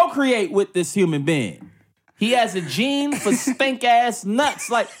procreate with this human being. He has a gene for stink-ass nuts.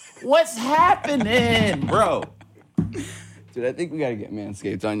 Like, what's happening, bro? Dude, I think we got to get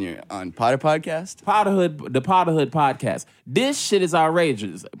Manscaped on Potter Podcast. The Potterhood Podcast. This shit is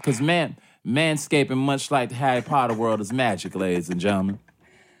outrageous. Because, Manscaping, much like the Harry Potter world, is magic, ladies and gentlemen.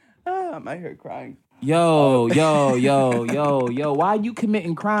 I might hear crying. Yo, why are you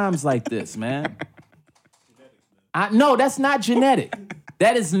committing crimes like this, man? No, that's not genetic.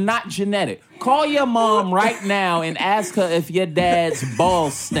 That is not genetic. Call your mom right now and ask her if your dad's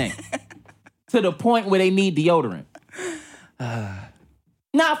balls stink. To the point where they need deodorant.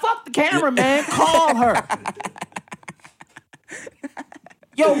 Nah, fuck the camera, man. Call her.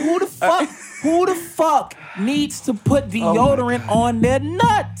 Yo, who the fuck needs to put deodorant on their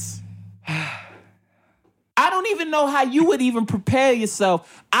nuts? I don't even know how you would even prepare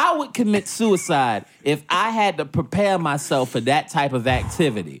yourself. I would commit suicide if I had to prepare myself for that type of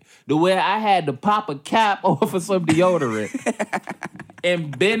activity. The way I had to pop a cap over some deodorant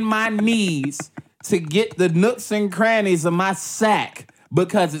and bend my knees to get the nooks and crannies of my sack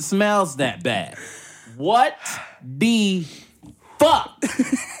because it smells that bad. What the fuck?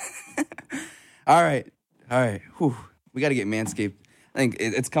 All right. Whew. We got to get Manscaped. I think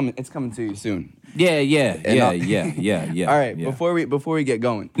it's coming to you soon. Yeah. All right, yeah. before we get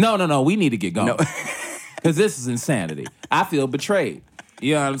going. No, we need to get going. Because this is insanity. I feel betrayed.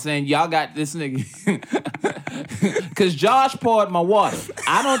 You know what I'm saying? Y'all got this nigga. Because Josh poured my water.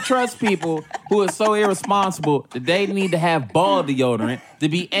 I don't trust people who are so irresponsible that they need to have ball deodorant to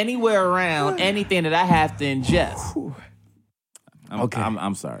be anywhere around anything that I have to ingest. Okay.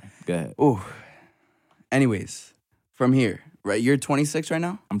 I'm sorry. Go ahead. Ooh. Anyways, from here, Right, you're 26 right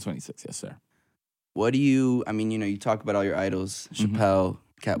now? I'm 26, yes, sir. What do you, I mean, you know, you talk about all your idols, Chappelle,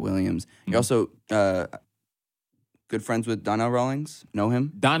 Cat Williams. You're also good friends with Donnell Rawlings? Know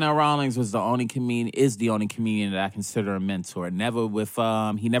him? Donnell Rawlings is the only comedian that I consider a mentor.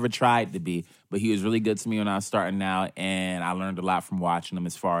 He never tried to be, but he was really good to me when I was starting out, and I learned a lot from watching him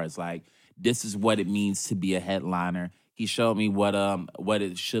as far as like, this is what it means to be a headliner. He showed me what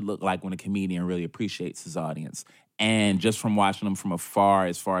it should look like when a comedian really appreciates his audience. And just from watching him from afar,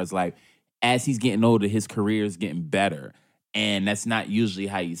 as far as like, as he's getting older, his career is getting better. And that's not usually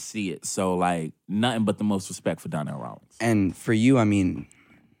how you see it. So, like, nothing but the most respect for Donnell Rawlings. And for you, I mean,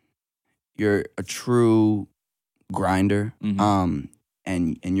 you're a true grinder. And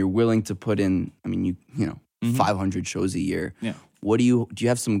you're willing to put in, I mean, you know, 500 shows a year. Yeah. Do you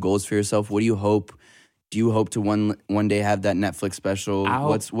have some goals for yourself? What do you hope? Do you hope to one day have that Netflix special? I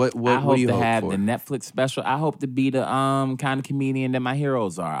hope to have the Netflix special. I hope to be the kind of comedian that my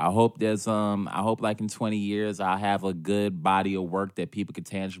heroes are. I hope like in 20 years I'll have a good body of work that people could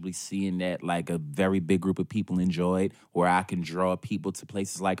tangibly see and that like a very big group of people enjoyed, where I can draw people to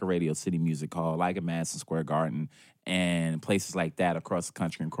places like a Radio City Music Hall, like a Madison Square Garden, and places like that across the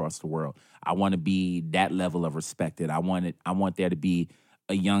country and across the world. I want to be that level of respected. I want there to be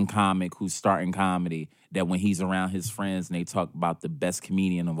a young comic who's starting comedy that when he's around his friends and they talk about the best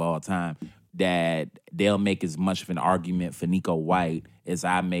comedian of all time, that they'll make as much of an argument for Nico White as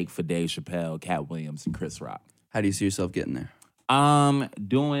I make for Dave Chappelle, Cat Williams, and Chris Rock. How do you see yourself getting there?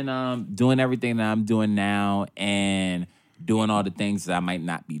 Doing everything that I'm doing now and doing all the things that I might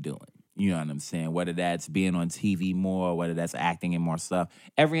not be doing. You know what I'm saying? Whether that's being on TV more, whether that's acting in more stuff,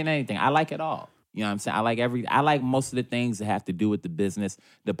 every and anything. I like it all. You know what I'm saying? I like most of the things that have to do with the business.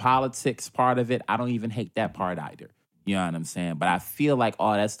 The politics part of it, I don't even hate that part either. You know what I'm saying? But I feel like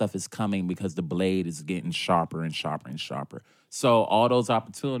all that stuff is coming because the blade is getting sharper and sharper and sharper. So all those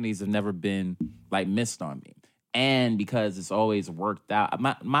opportunities have never been like missed on me. And because it's always worked out,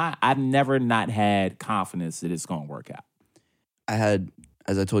 I've never not had confidence that it's going to work out. I had,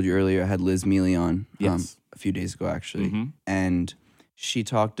 as I told you earlier, I had Liz Mealy on Yes. a few days ago, actually. And she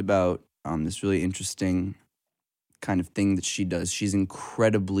talked about this really interesting kind of thing that she does. She's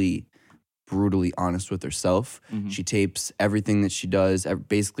incredibly brutally honest with herself. She tapes everything that she does,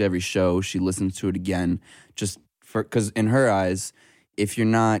 basically every show. She listens to it again, just because in her eyes, if you're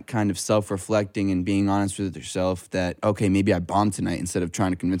not kind of self-reflecting and being honest with yourself that, okay, maybe I bombed tonight, instead of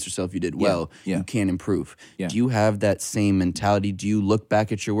trying to convince yourself you did well, you can't improve. Yeah. Do you have that same mentality? Do you look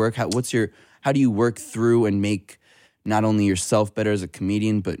back at your work? How do you work through and make not only yourself better as a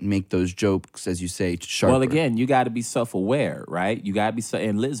comedian, but make those jokes, as you say, sharper? Well, again, you got to be self-aware, right? You got to be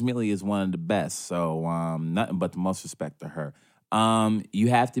and Liz Mealy is one of the best, so nothing but the most respect to her. You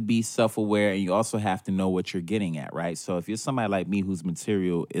have to be self-aware, and you also have to know what you're getting at, right? So if you're somebody like me whose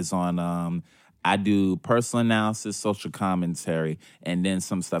material is on, I do personal analysis, social commentary, and then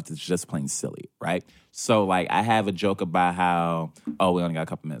some stuff that's just plain silly, right? So, like, I have a joke about how, we only got a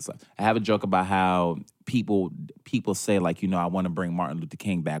couple minutes left. I have a joke about how people say, like, you know, I want to bring Martin Luther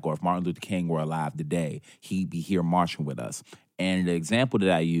King back, or if Martin Luther King were alive today, he'd be here marching with us. And the example that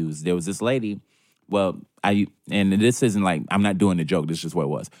I use, there was this lady, and this isn't like, I'm not doing the joke, this is just what it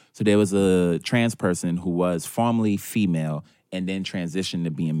was. So there was a trans person who was formerly female and then transitioned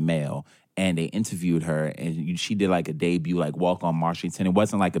to being male. And they interviewed her, and she did like a debut, like walk on Washington. It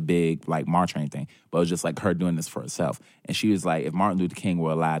wasn't like a big like march or anything, but it was just like her doing this for herself. And she was like, if Martin Luther King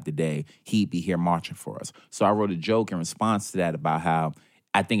were alive today, he'd be here marching for us. So I wrote a joke in response to that about how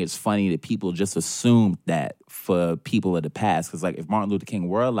I think it's funny that people just assume that for people of the past. Because like if Martin Luther King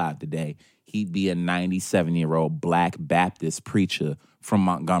were alive today, he'd be a 97-year-old Black Baptist preacher from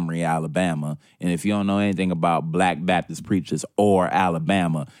Montgomery, Alabama. And if you don't know anything about Black Baptist preachers or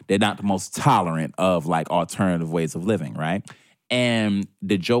Alabama, they're not the most tolerant of like alternative ways of living, right? And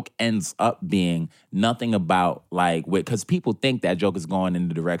the joke ends up being nothing about like, because people think that joke is going in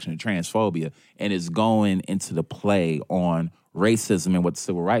the direction of transphobia, and it's going into the play on racism and what the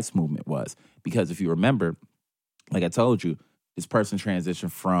civil rights movement was. Because if you remember, like I told you, this person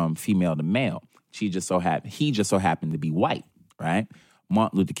transitioned from female to male. He just so happened to be white, right?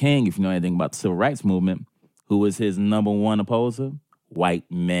 Martin Luther King, if you know anything about the civil rights movement, who was his number one opposer? White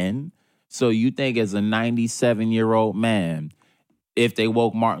men. So you think as a 97-year-old man, if they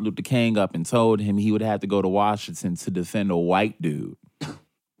woke Martin Luther King up and told him he would have to go to Washington to defend a white dude,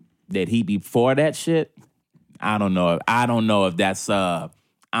 that he'd be for that shit? I don't know if that's how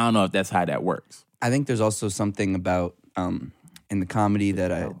that works. I think there's also something about in the comedy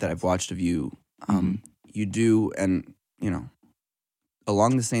that I've watched of you, you do, and you know,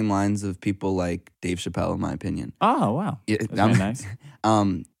 along the same lines of people like Dave Chappelle, in my opinion. Oh, wow. That's very nice.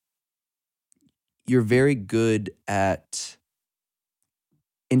 You're very good at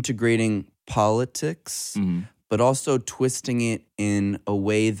integrating politics, but also twisting it in a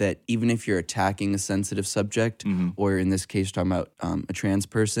way that even if you're attacking a sensitive subject, or in this case, talking about a trans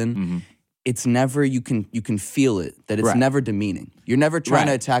person, it's never, you can feel it, that it's never demeaning. You're never trying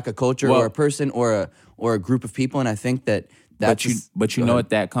to attack a culture or a person or a group of people, and I think that's but you know what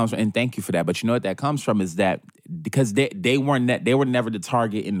that comes from, and thank you for that. But you know what that comes from is that because they were never the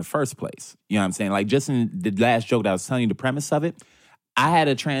target in the first place. You know what I'm saying? Like just in the last joke that I was telling you, the premise of it, I had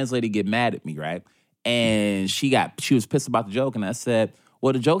a trans lady get mad at me, right? And she was pissed about the joke, and I said,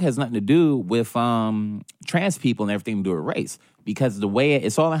 well, the joke has nothing to do with trans people and everything to do with race, because the way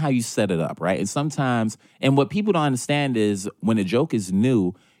it's all in how you set it up, right? And sometimes, and what people don't understand is when a joke is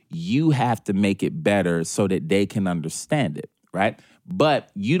new, you have to make it better so that they can understand it, right? But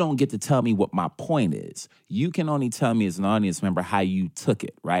you don't get to tell me what my point is. You can only tell me as an audience member how you took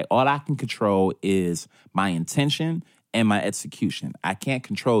it, right? All I can control is my intention and my execution. I can't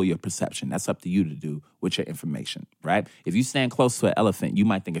control your perception. That's up to you to do with your information, right? If you stand close to an elephant, you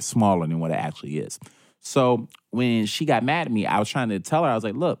might think it's smaller than what it actually is. So when she got mad at me, I was trying to tell her, I was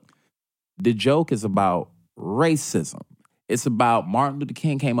like, look, the joke is about racism. It's about Martin Luther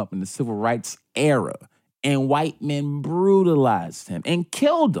King came up in the civil rights era and white men brutalized him and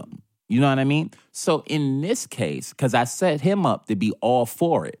killed him. You know what I mean? So in this case, because I set him up to be all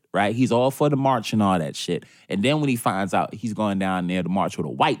for it, right? He's all for the march and all that shit. And then when he finds out he's going down there to march with a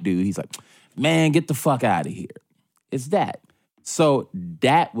white dude, he's like, man, get the fuck out of here. It's that. So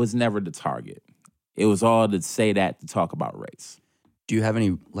that was never the target. It was all to say that to talk about race. Do you have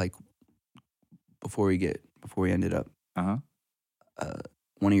any, like, before we end it up,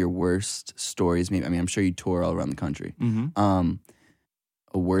 one of your worst stories, maybe, I mean, I'm sure you tour all around the country.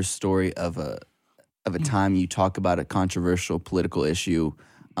 A worst story of a time you talk about a controversial political issue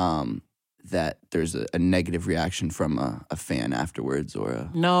that there's a negative reaction from a fan afterwards, or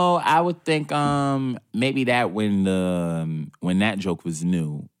a... No, I would think maybe that when that joke was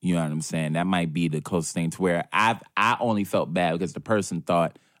new, you know what I'm saying? That might be the closest thing to where I only felt bad because the person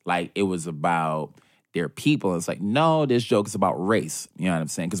thought like it was about their people. It's like, no, this joke is about race. You know what I'm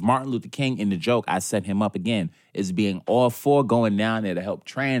saying? Because Martin Luther King, in the joke, I set him up again, as being all for going down there to help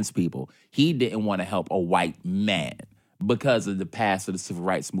trans people. He didn't want to help a white man because of the past of the civil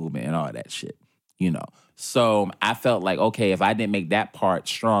rights movement and all that shit, you know? So I felt like, okay, if I didn't make that part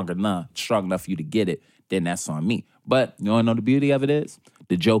strong enough for you to get it, then that's on me. But you want to know the beauty of it is?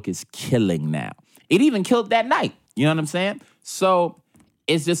 The joke is killing now. It even killed that night. You know what I'm saying? So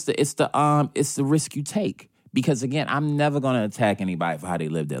it's just it's the risk you take. Because again, I'm never gonna attack anybody for how they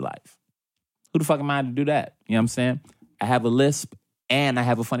live their life. Who the fuck am I to do that? You know what I'm saying? I have a lisp and I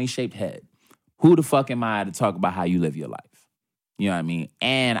have a funny shaped head. Who the fuck am I to talk about how you live your life? You know what I mean?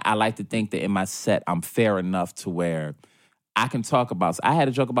 And I like to think that in my set, I'm fair enough to where I can talk about. I had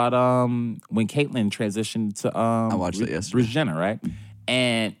a joke about when Caitlyn transitioned to I watched it yesterday. Bruce Jenner, right?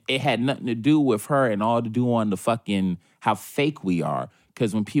 And it had nothing to do with her and all to do on the fucking how fake we are.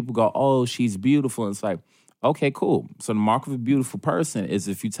 Because when people go, oh, she's beautiful, it's like, okay, cool. So the mark of a beautiful person is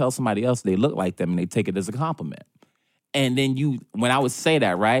if you tell somebody else they look like them and they take it as a compliment. And then when I would say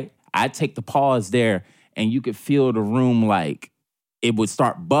that, right, I'd take the pause there and you could feel the room like it would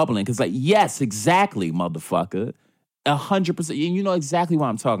start bubbling. Because like, yes, exactly, motherfucker. 100%. And you know exactly what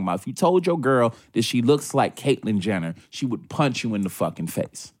I'm talking about. If you told your girl that she looks like Caitlyn Jenner, she would punch you in the fucking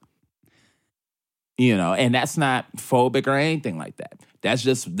face. You know, and that's not phobic or anything like that. That's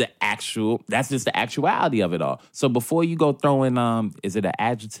just the actuality of it all. So before you go throwing, is it an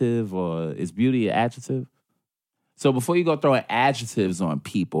adjective or is beauty an adjective? So before you go throwing adjectives on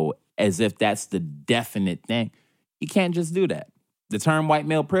people as if that's the definite thing, you can't just do that. The term white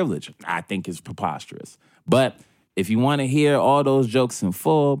male privilege, I think, is preposterous. But if you want to hear all those jokes in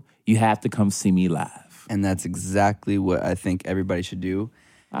full, you have to come see me live. And that's exactly what I think everybody should do.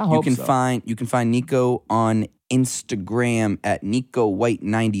 I hope you can find Nico on Instagram at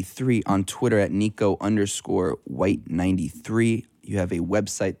NicoWhite93, on Twitter at Nico_White93. You have a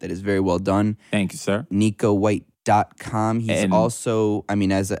website that is very well done. Thank you, sir. NicoWhite.com. He's also, I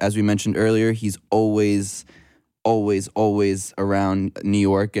mean, as we mentioned earlier, he's always around New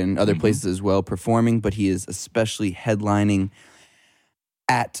York and other places as well performing, but he is especially headlining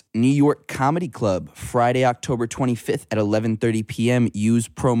at New York Comedy Club, Friday, October 25th at 11:30 p.m. Use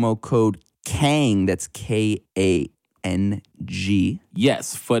promo code KANG, that's KANG,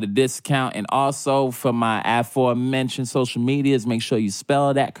 Yes, for the discount. And also for my aforementioned social medias, make sure you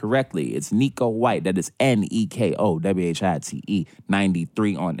spell that correctly. It's Nico White. That is NEKO WHITE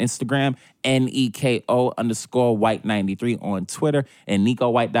 93 on Instagram, NEKO_White 93 on Twitter, and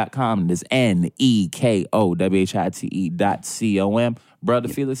NicoWhite.com. That's NEKOWHITE.com. Brother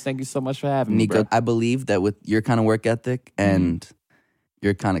Felix, thank you so much for having me, Nico, bro. I believe that with your kind of work ethic and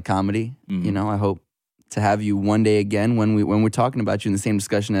your kind of comedy, you know, I hope to have you one day again when we're talking about you in the same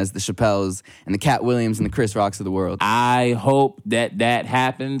discussion as the Chappelles and the Cat Williams and the Chris Rocks of the world. I hope that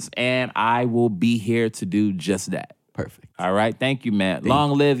happens, and I will be here to do just that. Perfect. All right, thank you, man.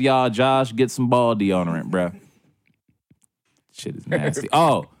 Long live y'all, Josh. Get some ball deodorant, bro. Shit is nasty.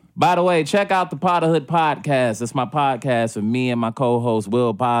 Oh, by the way, check out the Potterhood podcast. That's my podcast with me and my co-host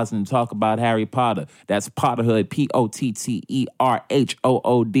Will Posner talk about Harry Potter. That's Potterhood,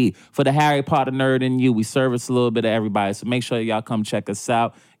 POTTERHOOD. For the Harry Potter nerd in you, we service a little bit of everybody. So make sure y'all come check us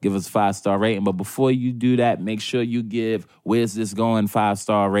out. Give us a 5-star rating. But before you do that, make sure you give Where's This Going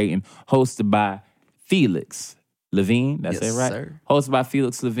 5-star rating. Hosted by Felix Levine. That's Yes, it, right? sir. Hosted by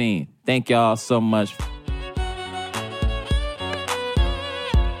Felix Levine. Thank y'all so much.